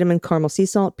 You can get them in caramel sea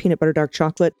salt, peanut butter dark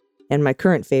chocolate, and my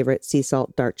current favorite, sea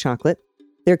salt dark chocolate.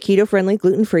 They're keto-friendly,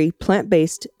 gluten-free,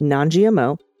 plant-based,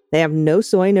 non-GMO. They have no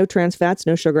soy, no trans fats,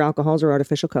 no sugar, alcohols, or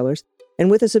artificial colors. And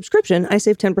with a subscription, I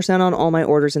save 10% on all my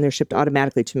orders, and they're shipped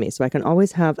automatically to me, so I can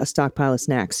always have a stockpile of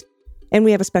snacks. And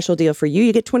we have a special deal for you.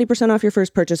 You get 20% off your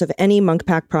first purchase of any Munk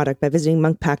Pack product by visiting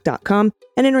monkpack.com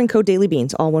and entering code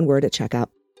DailyBeans, all one word, at checkout.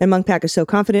 And Munk Pack is so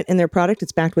confident in their product,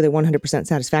 it's backed with a 100%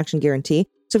 satisfaction guarantee.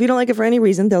 So if you don't like it for any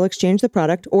reason, they'll exchange the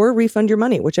product or refund your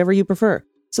money, whichever you prefer.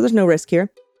 So there's no risk here.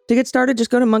 To get started, just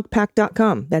go to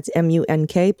monkpack.com. That's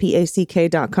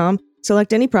MUNKPACK.com.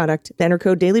 Select any product, then enter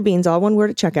code DailyBeans, all one word,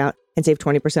 at checkout, and save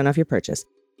 20% off your purchase.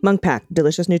 Munk Pack,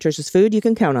 delicious, nutritious food you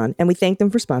can count on, and we thank them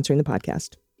for sponsoring the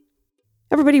podcast.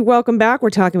 Everybody, welcome back. We're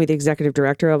talking with the Executive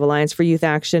Director of Alliance for Youth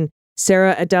Action,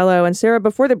 Sarah Audelo. And Sarah,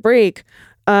 before the break,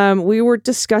 we were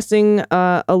discussing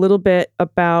a little bit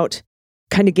about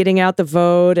kind of getting out the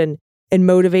vote and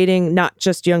motivating not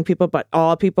just young people, but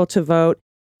all people to vote.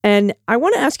 And I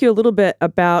want to ask you a little bit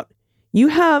about, you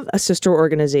have a sister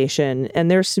organization,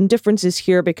 and there's some differences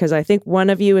here because I think one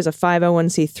of you is a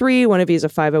 501c3, one of you is a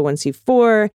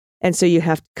 501c4. And so you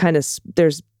have kind of,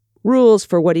 there's rules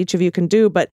for what each of you can do.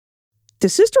 But the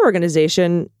sister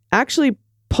organization actually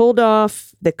pulled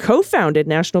off the co-founded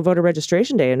National Voter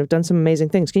Registration Day and have done some amazing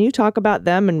things. Can you talk about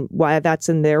them and why that's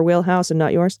in their wheelhouse and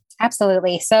not yours?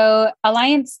 Absolutely. So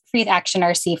Alliance for Youth Action,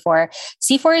 or C4.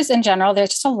 C4s in general, there's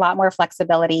just a lot more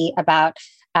flexibility about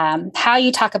how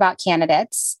you talk about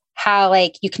candidates, how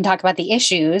like you can talk about the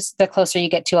issues the closer you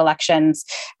get to elections.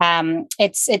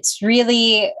 It's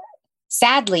really,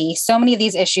 sadly, so many of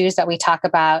these issues that we talk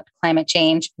about, climate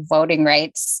change, voting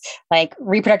rights, like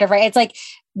reproductive rights, it's like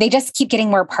they just keep getting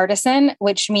more partisan,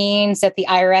 which means that the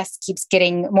IRS keeps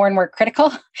getting more and more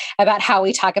critical about how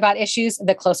we talk about issues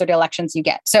the closer to elections you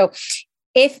get. So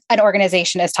if an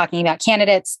organization is talking about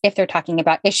candidates, if they're talking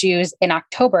about issues in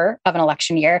October of an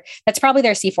election year, that's probably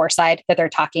their C4 side that they're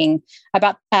talking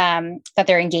about, that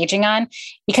they're engaging on,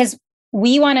 because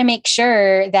we want to make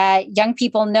sure that young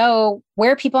people know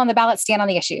where people on the ballot stand on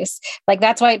the issues. Like,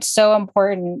 that's why it's so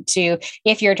important to,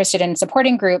 if you're interested in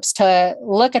supporting groups, to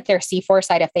look at their C4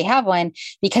 side if they have one,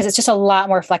 because it's just a lot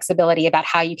more flexibility about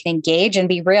how you can engage and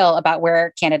be real about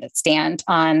where candidates stand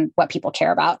on what people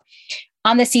care about.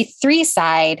 On the C3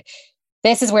 side,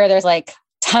 this is where there's like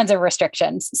tons of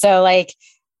restrictions. So like,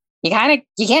 you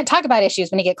can't talk about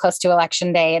issues when you get close to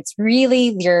election day. It's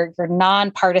really your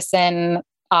nonpartisan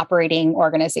operating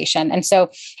organization. And so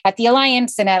at the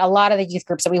Alliance and at a lot of the youth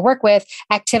groups that we work with,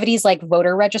 activities like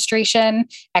voter registration,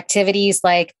 activities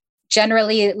like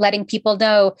generally letting people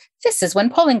know this is when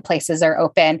polling places are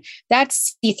open,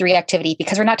 that's C3 activity,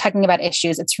 because we're not talking about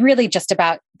issues. It's really just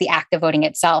about the act of voting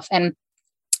itself. And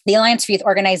the Alliance for Youth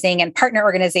Organizing and partner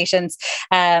organizations,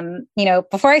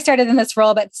 before I started in this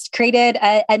role, but created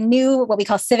a new, what we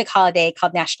call civic holiday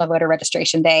called National Voter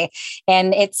Registration Day.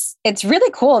 And it's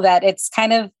really cool that it's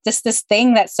kind of just this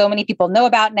thing that so many people know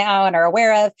about now and are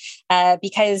aware of,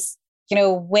 because,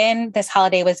 when this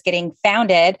holiday was getting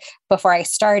founded before I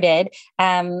started,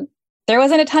 there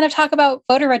wasn't a ton of talk about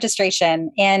voter registration.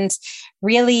 And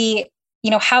really,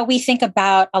 how we think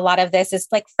about a lot of this is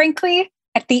like, frankly,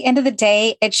 at the end of the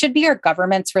day, it should be our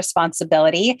government's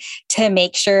responsibility to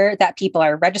make sure that people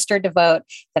are registered to vote,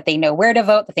 that they know where to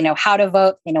vote, that they know how to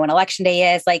vote, they know when election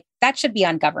day is. Like, that should be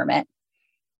on government.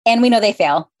 And we know they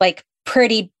fail, like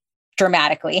pretty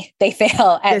dramatically. They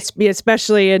fail.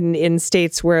 Especially in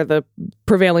states where the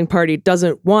prevailing party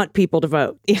doesn't want people to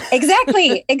vote.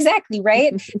 Exactly,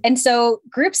 right? And so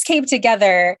groups came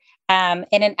together in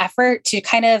an effort to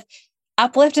kind of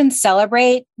uplift and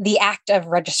celebrate the act of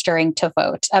registering to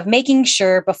vote, of making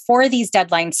sure before these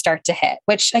deadlines start to hit,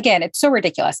 which again, it's so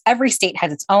ridiculous. Every state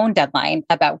has its own deadline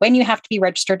about when you have to be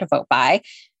registered to vote by.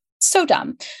 So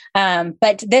dumb.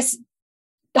 But this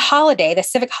holiday, the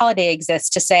civic holiday, exists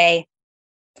to say,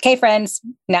 okay, friends,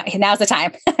 now's the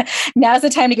time. Now's the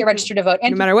time to get registered to vote.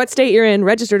 And no matter what state you're in,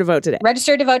 register to vote today.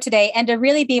 Register to vote today, and to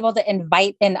really be able to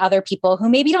invite in other people who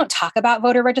maybe don't talk about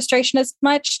voter registration as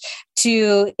much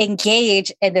to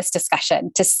engage in this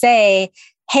discussion, to say,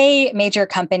 hey, major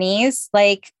companies,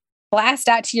 like, blast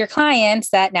out to your clients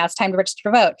that now it's time to register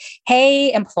to vote.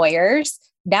 Hey, employers,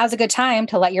 now's a good time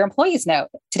to let your employees know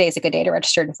today's a good day to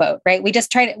register to vote, right? We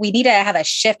need to have a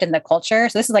shift in the culture.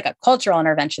 So this is like a cultural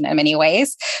intervention in many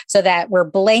ways, so that we're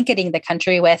blanketing the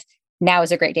country with now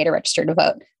is a great day to register to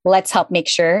vote. Let's help make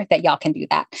sure that y'all can do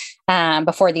that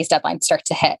before these deadlines start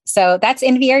to hit. So that's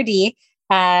NVRD,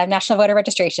 National Voter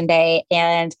Registration Day.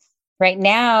 And right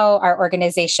now, our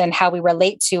organization, how we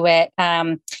relate to it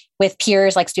with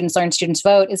peers like Students Learn, Students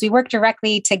Vote, is we work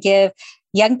directly to give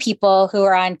young people who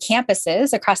are on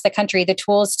campuses across the country the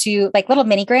tools to, like, little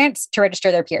mini grants to register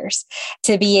their peers,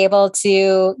 to be able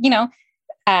to,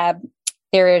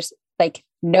 there's like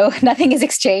no, nothing is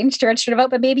exchanged to register to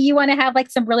vote, but maybe you want to have like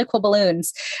some really cool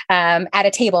balloons at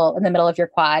a table in the middle of your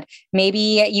quad.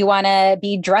 Maybe you want to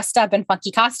be dressed up in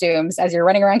funky costumes as you're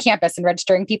running around campus and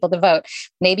registering people to vote.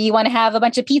 Maybe you want to have a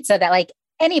bunch of pizza that like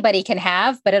anybody can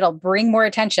have, but it'll bring more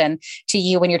attention to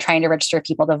you when you're trying to register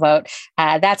people to vote.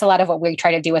 That's a lot of what we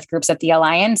try to do with groups at the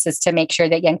Alliance, is to make sure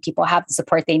that young people have the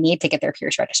support they need to get their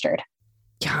peers registered.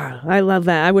 Yeah, I love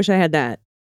that. I wish I had that.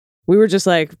 We were just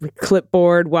like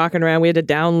clipboard walking around. We had to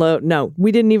download. No,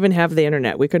 we didn't even have the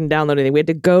internet. We couldn't download anything. We had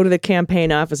to go to the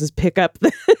campaign offices, pick up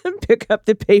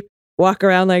the paper, walk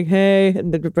around like, hey,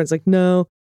 and the friend's like, no.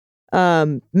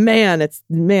 Times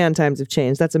have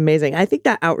changed. That's amazing. I think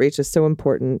that outreach is so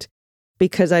important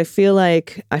because I feel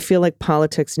like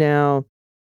politics now,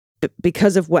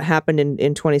 because of what happened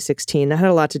in 2016, that had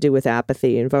a lot to do with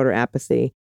apathy and voter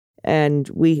apathy. And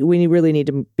we really need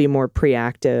to be more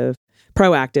proactive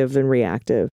than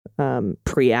reactive.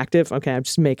 Preactive. Okay, I'm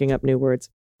just making up new words.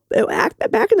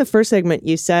 Back in the first segment,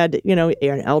 you said, you're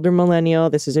an elder millennial.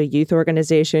 This is a youth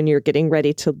organization. You're getting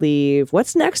ready to leave.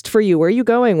 What's next for you? Where are you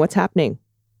going? What's happening?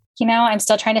 I'm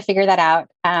still trying to figure that out.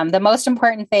 The most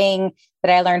important thing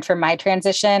that I learned from my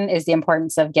transition is the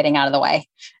importance of getting out of the way.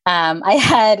 I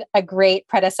had a great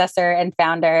predecessor and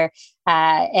founder,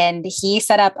 and he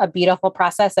set up a beautiful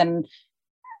process. And,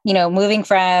 moving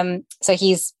from, so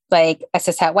he's like a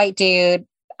cishet white dude,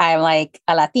 I'm like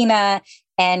a Latina,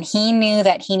 and he knew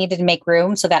that he needed to make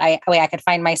room so that I could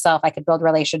find myself, I could build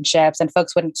relationships, and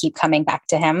folks wouldn't keep coming back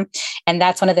to him. And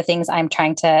that's one of the things I'm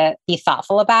trying to be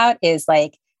thoughtful about, is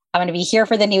like, I'm going to be here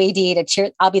for the new AD to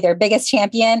cheer. I'll be their biggest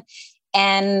champion.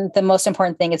 And the most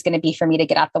important thing is going to be for me to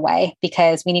get out the way,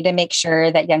 because we need to make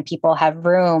sure that young people have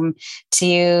room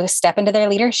to step into their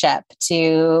leadership,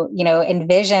 to,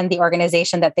 envision the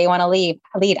organization that they want to lead.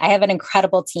 I have an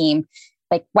incredible team.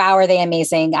 Like, wow, are they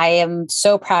amazing? I am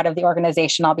so proud of the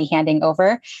organization I'll be handing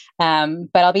over. But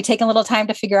I'll be taking a little time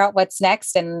to figure out what's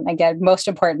next. And again, most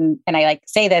important, and I like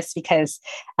say this because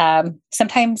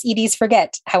sometimes EDs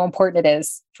forget how important it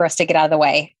is for us to get out of the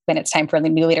way when it's time for the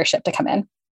new leadership to come in.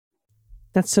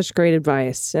 That's such great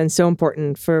advice, and so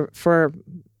important for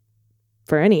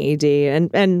any ED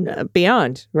and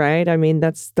beyond, right? I mean,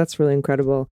 that's really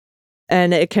incredible.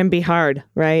 And it can be hard,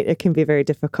 right? It can be very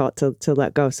difficult to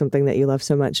let go of something that you love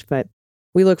so much. But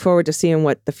we look forward to seeing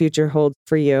what the future holds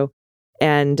for you.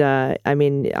 And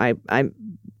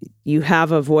you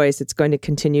have a voice. It's going to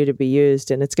continue to be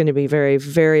used, and it's going to be very,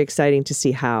 very exciting to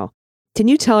see how. Can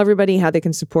you tell everybody how they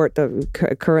can support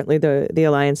currently the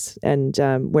Alliance, and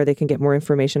where they can get more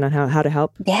information on how to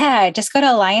help? Yeah, just go to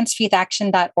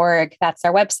allianceyouth.org. That's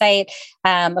our website.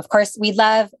 Of course, we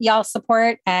love y'all's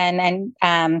support. And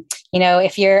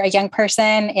if you're a young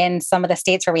person in some of the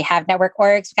states where we have network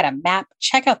orgs, we've got a map.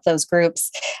 Check out those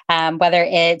groups, whether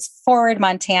it's Forward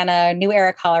Montana, New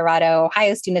Era Colorado,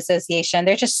 Ohio Student Association.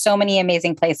 There's just so many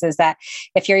amazing places that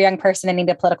if you're a young person and need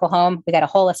a political home, we got a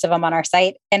whole list of them on our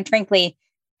site. And frankly,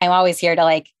 I'm always here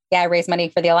to raise money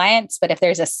for the Alliance. But if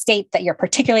there's a state that you're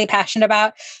particularly passionate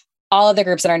about, all of the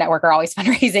groups in our network are always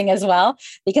fundraising as well,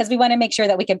 because we want to make sure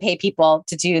that we can pay people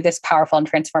to do this powerful and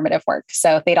transformative work.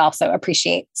 So they'd also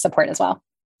appreciate support as well.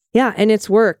 Yeah. And it's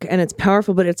work and it's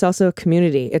powerful, but it's also a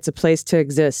community. It's a place to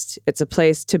exist. It's a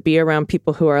place to be around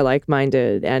people who are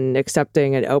like-minded and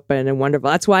accepting and open and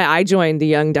wonderful. That's why I joined the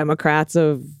Young Democrats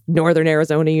of Northern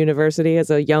Arizona University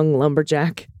as a young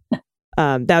lumberjack.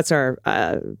 That's our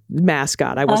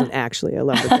mascot. I wasn't actually a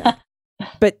lumberjack.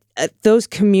 But those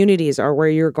communities are where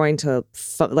you're going to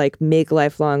make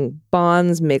lifelong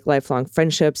bonds, make lifelong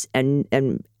friendships,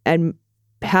 and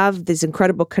have these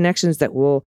incredible connections that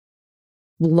will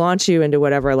launch you into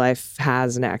whatever life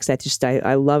has next.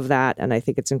 I love that, and I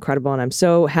think it's incredible. And I'm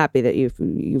so happy that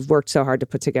you've worked so hard to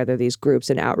put together these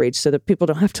groups and outreach so that people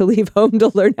don't have to leave home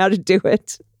to learn how to do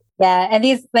it. Yeah. And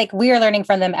these, we are learning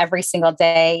from them every single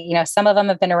day. Some of them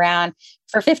have been around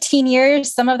for 15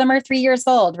 years. Some of them are 3 years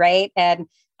old, right? And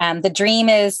the dream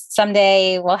is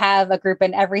someday we'll have a group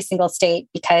in every single state,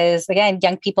 because again,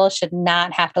 young people should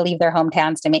not have to leave their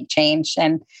hometowns to make change.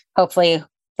 And hopefully,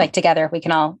 together, we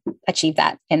can all achieve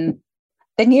that in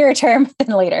the nearer term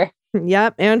than later.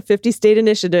 Yep. And 50 state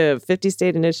initiative.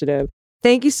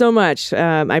 Thank you so much.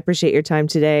 I appreciate your time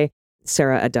today,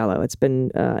 Sarah Audelo. It's been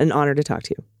an honor to talk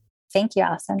to you. Thank you,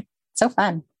 Allison. So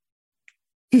fun.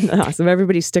 Awesome.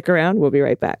 Everybody stick around. We'll be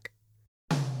right back.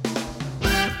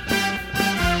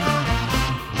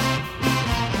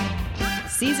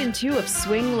 Season 2 of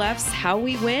Swing Left's How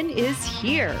We Win is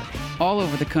here. All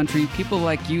over the country, people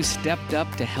like you stepped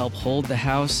up to help hold the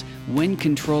House, win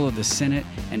control of the Senate,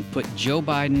 and put Joe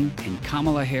Biden and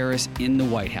Kamala Harris in the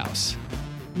White House.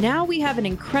 Now we have an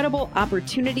incredible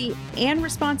opportunity and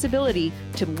responsibility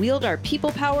to wield our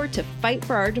people power to fight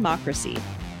for our democracy.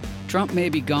 Trump may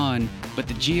be gone, but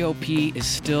the GOP is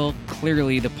still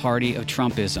clearly the party of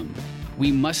Trumpism.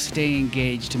 We must stay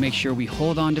engaged to make sure we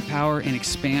hold on to power and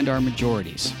expand our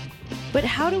majorities. But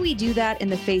how do we do that in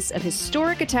the face of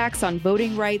historic attacks on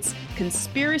voting rights,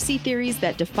 conspiracy theories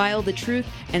that defile the truth,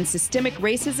 and systemic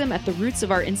racism at the roots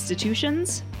of our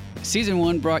institutions? Season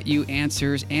 1 brought you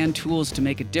answers and tools to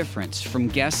make a difference from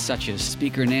guests such as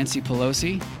Speaker Nancy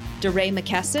Pelosi, DeRay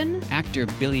McKesson, actor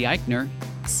Billy Eichner,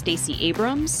 Stacey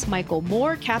Abrams, Michael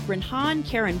Moore, Catherine Hahn,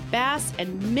 Karen Bass,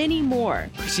 and many more.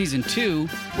 For Season 2,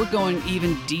 we're going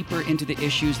even deeper into the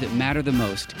issues that matter the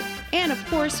most. And of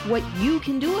course, what you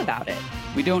can do about it.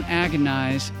 We don't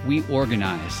agonize, we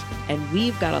organize. And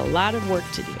we've got a lot of work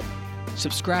to do.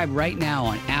 Subscribe right now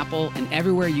on Apple and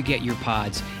everywhere you get your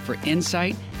pods for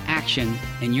insight, action,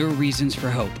 and your reasons for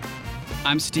hope.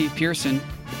 I'm Steve Pearson.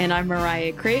 And I'm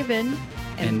Mariah Craven.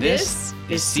 And this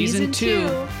is Season 2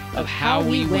 of How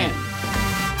We Win.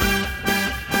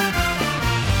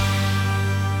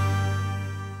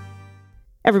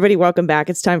 Everybody, welcome back.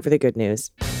 It's time for the good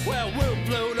news. Well, we'll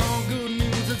float on. Good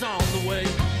news is on the way.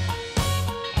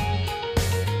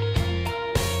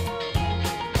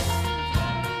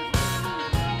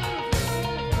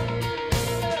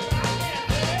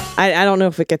 I don't know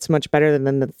if it gets much better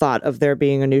than the thought of there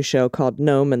being a new show called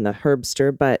Noem and the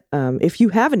Herbster, but if you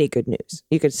have any good news,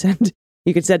 you could send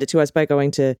it to us by going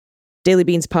to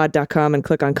dailybeanspod.com and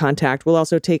click on contact. We'll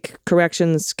also take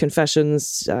corrections,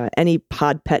 confessions, any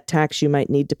pod pet tax you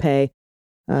might need to pay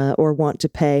or want to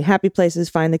pay. Happy places,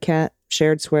 find the cat,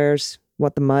 shared swears,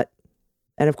 what the mutt,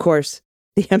 and of course,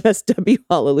 the MSW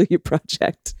Hallelujah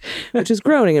Project, which is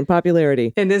growing in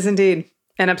popularity. It is indeed.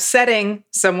 And upsetting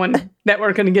someone that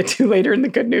we're going to get to later in the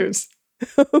good news.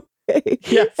 Okay.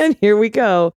 Yes. And here we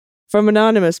go. From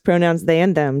Anonymous, pronouns they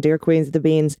and them, dear Queens of the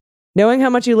Beans. Knowing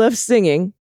how much you love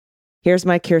singing, here's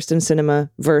my Kirsten Cinema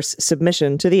verse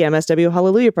submission to the MSW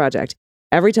Hallelujah Project.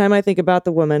 Every time I think about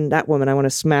that woman, I want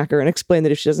to smack her and explain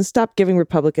that if she doesn't stop giving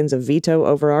Republicans a veto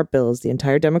over our bills, the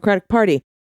entire Democratic Party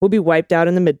will be wiped out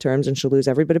in the midterms and she'll lose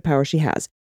every bit of power she has.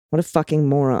 What a fucking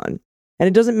moron. And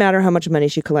it doesn't matter how much money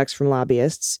she collects from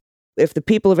lobbyists. If the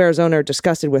people of Arizona are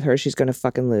disgusted with her, she's going to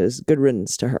fucking lose. Good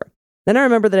riddance to her. Then I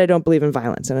remember that I don't believe in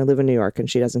violence and I live in New York and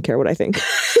she doesn't care what I think.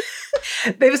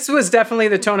 This was definitely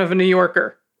the tone of a New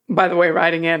Yorker, by the way,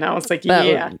 writing in. I was like,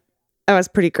 yeah. That was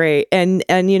pretty great. And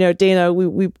you know, Dana,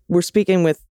 we were speaking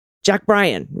with Jack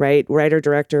Bryan, right? Writer,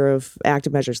 director of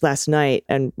Active Measures last night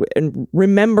and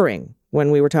remembering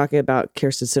when we were talking about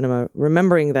Kirsten Cinema,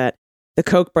 remembering that the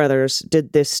Koch brothers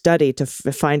did this study to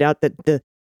find out that the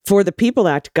For the People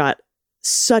Act got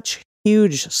such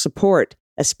huge support,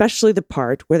 especially the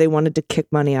part where they wanted to kick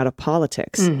money out of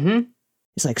politics. Mm-hmm.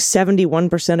 It's like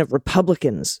 71% of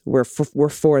Republicans were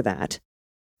for that.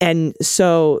 And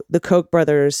so the Koch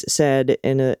brothers said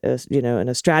in a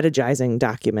strategizing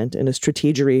document, in a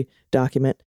strategery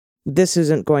document, this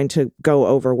isn't going to go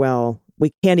over well.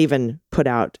 We can't even put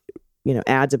out,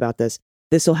 ads about this.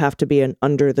 This will have to be an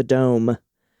under the dome,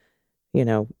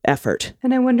 effort.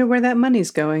 And I wonder where that money's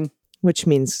going. Which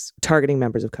means targeting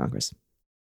members of Congress.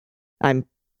 I'm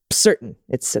certain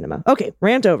it's cinema. Okay,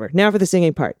 rant over. Now for the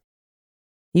singing part.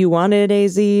 You wanted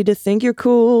AZ to think you're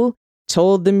cool.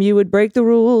 Told them you would break the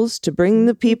rules to bring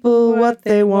the people what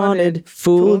they wanted.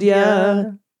 Fooled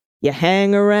ya. You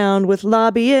hang around with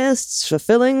lobbyists,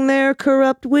 fulfilling their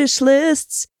corrupt wish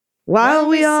lists. While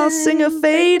we all sing a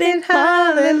fading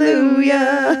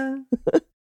hallelujah.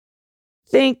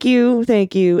 Thank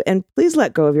you. And please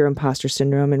let go of your imposter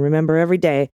syndrome and remember every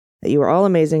day that you are all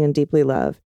amazing and deeply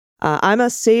loved. I'm a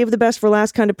save the best for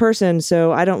last kind of person,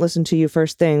 so I don't listen to you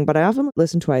first thing, but I often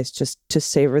listen twice just to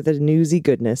savor the newsy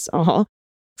goodness.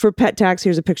 For pet tax,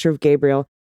 here's a picture of Gabriel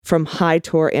from High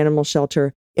Tor Animal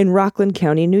Shelter in Rockland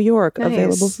County, New York, Nice.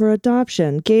 Available for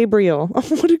adoption. Gabriel. Oh,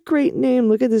 what a great name.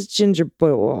 Look at this ginger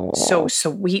boy. Oh. So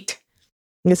sweet.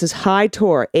 This is High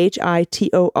Tor,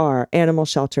 Hitor, Animal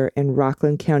Shelter in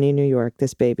Rockland County, New York.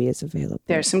 This baby is available.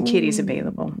 There's some kitties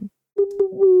available.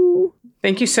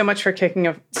 Thank you so much for kicking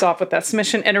us off with that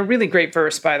submission. And a really great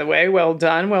verse, by the way. Well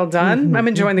done. Mm-hmm. I'm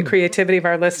enjoying the creativity of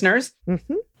our listeners.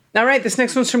 Mm-hmm. All right, this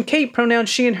next one's from Kate, pronouns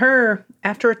she and her.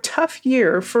 After a tough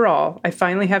year for all, I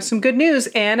finally have some good news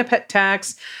and a pet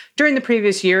tax. During the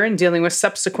previous year and dealing with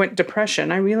subsequent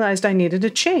depression, I realized I needed a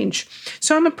change.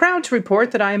 So I'm proud to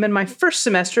report that I am in my first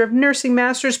semester of nursing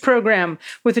master's program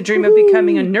with a dream of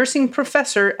becoming a nursing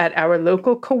professor at our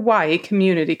local Kauai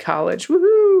Community College.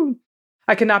 Woohoo!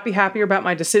 I could not be happier about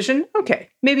my decision. Okay,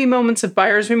 maybe moments of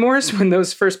buyer's remorse when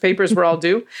those first papers were all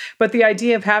due, but the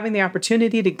idea of having the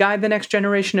opportunity to guide the next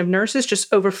generation of nurses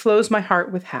just overflows my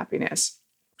heart with happiness.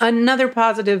 Another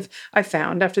positive I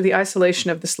found after the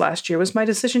isolation of this last year was my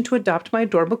decision to adopt my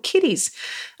adorable kitties.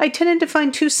 I tended to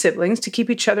find 2 siblings to keep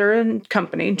each other in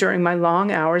company during my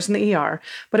long hours in the ER,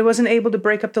 but I wasn't able to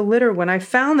break up the litter when I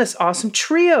found this awesome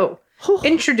trio.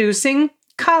 Introducing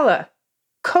Kala,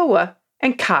 Koa,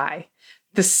 and Kai.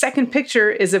 The second picture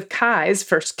is of Kai's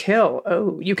first kill.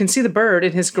 Oh, you can see the bird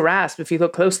in his grasp if you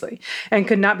look closely, and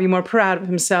could not be more proud of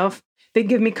himself. They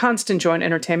give me constant joy and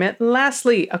entertainment.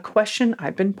 Lastly, a question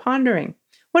I've been pondering.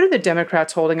 What are the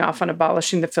Democrats holding off on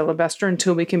abolishing the filibuster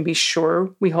until we can be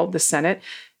sure we hold the Senate?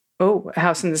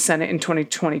 House and the Senate in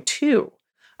 2022.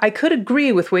 I could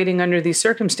agree with waiting under these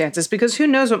circumstances because who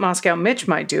knows what Moscow Mitch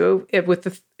might do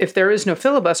if there is no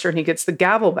filibuster and he gets the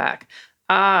gavel back.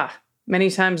 Many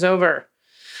times over.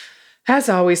 As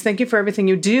always, thank you for everything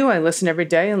you do. I listen every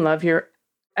day and love your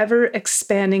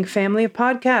ever-expanding family of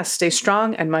podcasts. Stay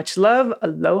strong and much love.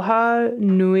 Aloha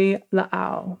nui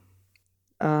la'au.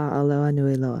 Aloha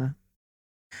nui loa.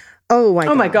 Oh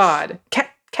my God.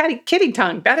 Kitty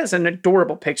tongue. That is an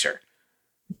adorable picture.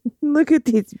 Look at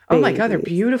these babies. Oh my God, they're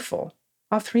beautiful.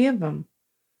 All 3 of them.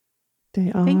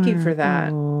 They are. Thank you for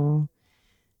that. Oh.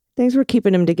 Thanks for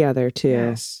keeping them together, too.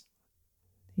 Yes.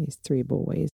 These 3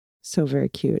 boys. So very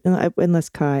cute. Unless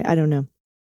Kai, I don't know.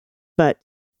 But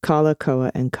Kala,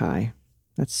 Koa, and Kai.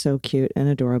 That's so cute and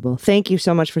adorable. Thank you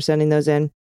so much for sending those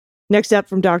in. Next up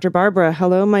from Dr. Barbara.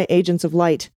 Hello, my agents of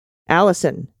light.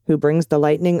 Allison, who brings the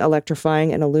lightning,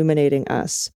 electrifying, and illuminating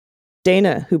us.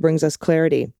 Dana, who brings us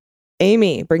clarity.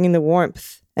 Amy, bringing the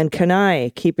warmth. And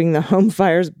Kanai, keeping the home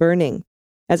fires burning.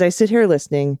 As I sit here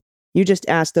listening, you just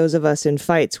asked those of us in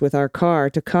fights with our car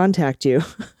to contact you.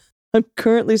 I'm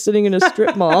currently sitting in a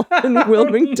strip mall in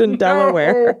Wilmington,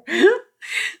 Delaware.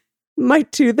 My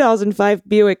 2005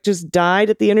 Buick just died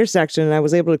at the intersection and I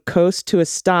was able to coast to a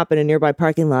stop in a nearby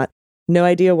parking lot. No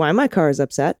idea why my car is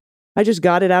upset. I just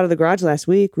got it out of the garage last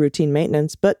week, routine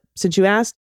maintenance. But since you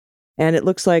asked, and it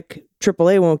looks like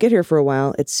AAA won't get here for a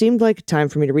while, it seemed like time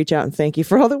for me to reach out and thank you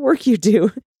for all the work you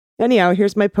do. Anyhow,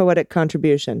 here's my poetic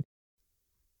contribution.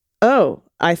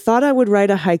 I thought I would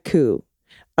write a haiku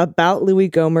about Louis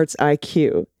Gohmert's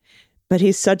IQ, but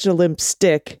he's such a limp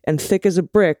stick and thick as a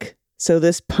brick, so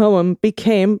this poem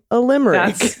became a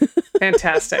limerick. That's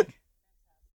fantastic.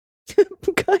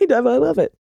 Kind of, I love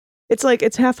it. It's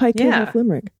half haiku, half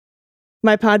limerick.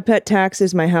 My pod pet tax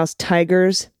is my house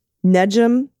tigers,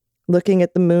 Nejum, looking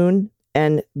at the moon,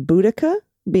 and Boudica,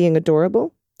 being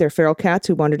adorable. They're feral cats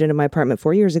who wandered into my apartment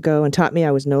 4 years ago and taught me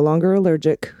I was no longer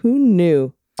allergic. Who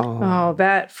knew? Oh,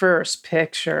 that first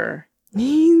picture.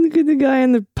 Look at the guy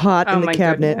in the pot in the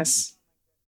cabinet. Goodness.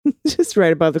 Just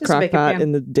right above the crock pot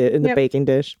in the baking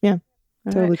dish. Yeah,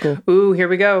 all totally right. cool. Ooh, here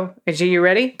we go. AG, you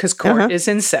ready? Because court is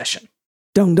in session.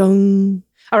 Dong dong.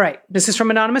 All right. This is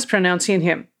from Anonymous, pronouncing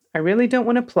him. I really don't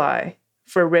want to apply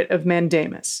for a writ of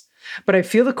mandamus, but I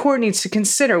feel the court needs to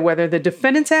consider whether the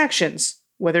defendant's actions,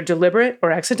 whether deliberate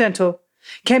or accidental,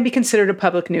 can be considered a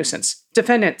public nuisance.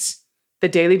 Defendants, the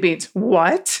Daily Beans.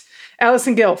 What?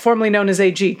 Allison Gill, formerly known as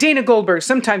AG. Dana Goldberg,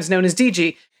 sometimes known as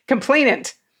DG.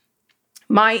 Complainant.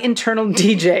 My internal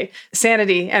DJ,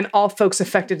 Sanity, and all folks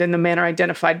affected in the manner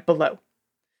identified below.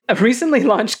 A recently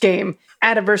launched game,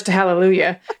 Adverse to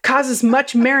Hallelujah, causes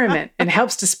much merriment and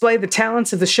helps display the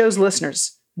talents of the show's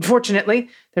listeners. Unfortunately,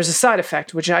 there's a side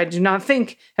effect, which I do not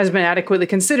think has been adequately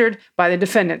considered by the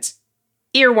defendants.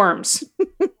 Earworms.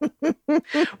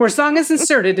 Where a song is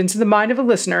inserted into the mind of a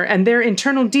listener and their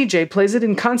internal DJ plays it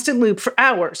in constant loop for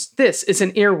hours. This is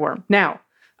an earworm. Now,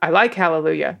 I like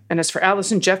Hallelujah, and as for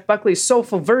Allison, Jeff Buckley's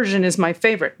soulful version is my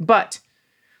favorite, but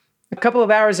a couple of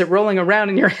hours of rolling around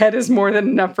in your head is more than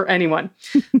enough for anyone.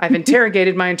 I've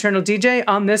interrogated my internal DJ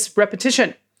on this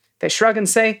repetition. They shrug and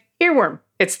say, earworm,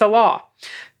 it's the law.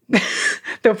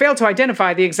 They'll fail to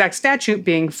identify the exact statute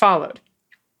being followed.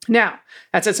 Now,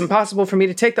 that's it's impossible for me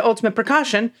to take the ultimate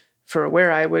precaution for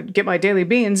where I would get my daily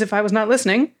beans if I was not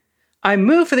listening. I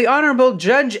move for the Honorable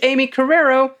Judge Amy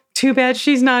Carrero, too bad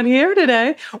she's not here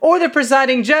today, or the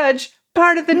presiding judge,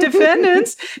 part of the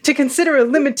defendants, to consider a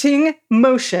limiting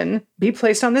motion be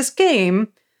placed on this game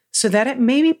so that it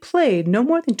may be played no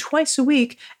more than twice a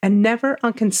week and never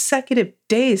on consecutive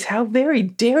days. How very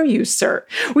dare you, sir?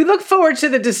 We look forward to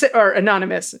the or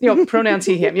anonymous, pronouns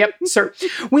he, him. Yep, sir.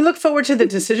 We look forward to the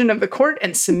decision of the court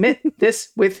and submit this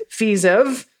with fees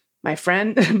of my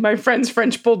friend's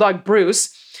French bulldog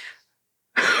Bruce,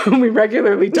 whom we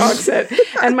regularly dog sit,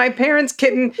 and my parents'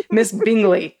 kitten, Miss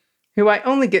Bingley. who I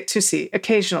only get to see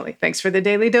occasionally. Thanks for the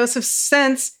daily dose of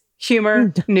sense,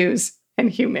 humor, news, and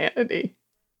humanity.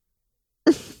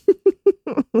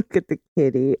 Look at the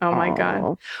kitty. Oh my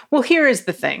God. Well, here is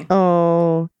the thing.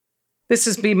 Oh. This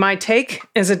is be my take.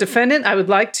 As a defendant, I would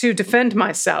like to defend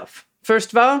myself.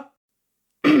 First of all,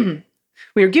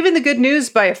 we are given the good news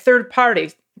by a third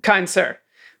party, kind sir.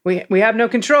 We have no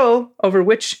control over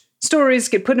which stories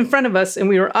get put in front of us, and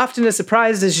we are often as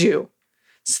surprised as you.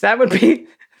 So that would be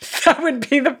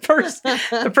the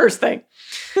first thing.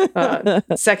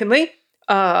 Secondly,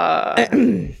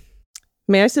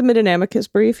 may I submit an amicus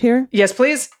brief here? Yes,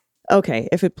 please. Okay,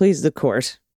 if it pleases the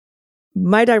court.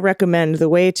 Might I recommend the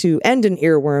way to end an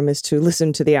earworm is to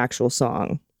listen to the actual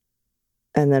song.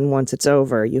 And then once it's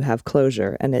over, you have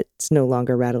closure and it's no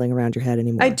longer rattling around your head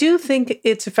anymore. I do think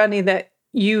it's funny that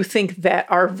you think that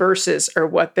our verses are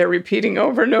what they're repeating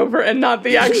over and over and not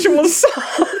the actual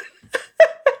song.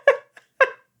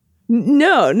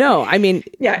 No. I mean,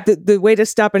 yeah. The way to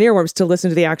stop an earworm is to listen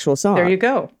to the actual song. There you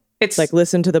go. It's like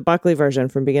listen to the Buckley version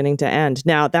from beginning to end.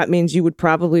 Now, that means you would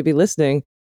probably be listening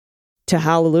to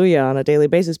Hallelujah on a daily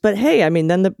basis. But hey, I mean,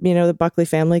 then the Buckley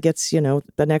family gets, an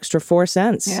extra 4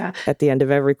 cents at the end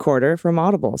of every quarter from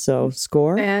Audible. So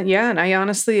score. And I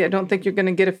honestly don't think you're going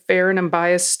to get a fair and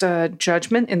unbiased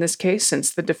judgment in this case,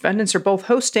 since the defendants are both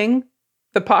hosting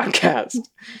the podcast.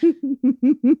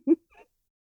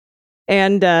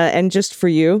 And just for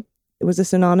you, was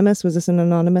this anonymous? Was this an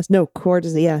anonymous? No, court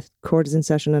is in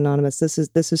session anonymous. This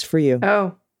is for you.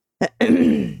 Oh.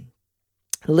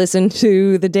 Listen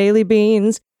to the Daily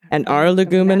Beans and our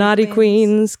Leguminati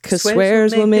Queens, cause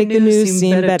swears will make the news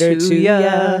seem better to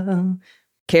ya.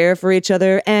 Care for each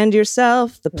other and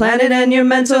yourself, the planet and your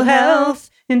mental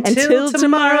health. Until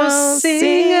tomorrow,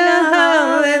 sing a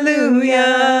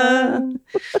hallelujah.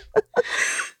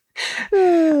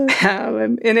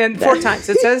 And then 4 times.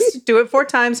 It says do it 4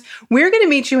 times. We're going to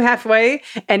meet you halfway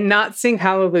and not sing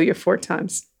hallelujah 4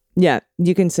 times. Yeah,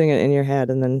 you can sing it in your head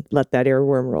and then let that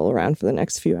earworm roll around for the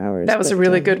next few hours. That was a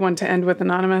really good one to end with,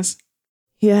 Anonymous.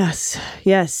 Yes.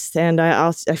 And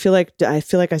I feel like I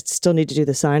still need to do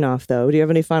the sign off though. Do you have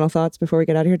any final thoughts before we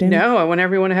get out of here, Dana? No, I want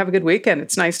everyone to have a good weekend.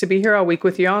 It's nice to be here all week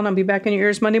with y'all, and I'll be back in your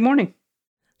ears Monday morning.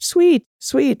 Sweet,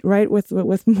 right? With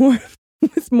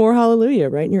more hallelujah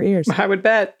right in your ears. I would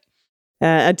bet.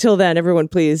 Until then, everyone,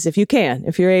 please, if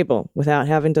you're able, without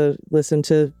having to listen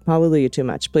to hallelujah too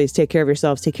much, please take care of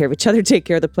yourselves, take care of each other, take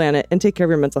care of the planet, and take care of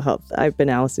your mental health. I've been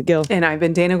Allison Gill. And I've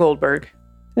been Dana Goldberg.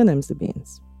 And them's the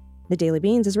Beans. The Daily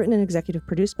Beans is written and executive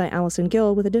produced by Allison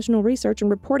Gill, with additional research and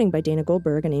reporting by Dana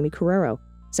Goldberg and Amy Carrero.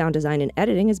 Sound design and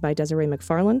editing is by Desiree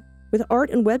McFarlane, with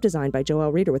art and web design by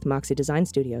Joelle Reeder with Moxie Design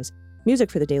Studios.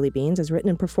 Music for The Daily Beans is written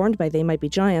and performed by They Might Be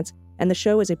Giants, and the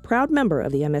show is a proud member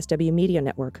of the MSW Media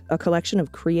Network, a collection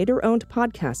of creator-owned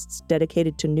podcasts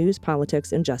dedicated to news,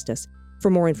 politics, and justice.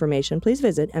 For more information, please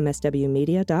visit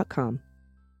mswmedia.com.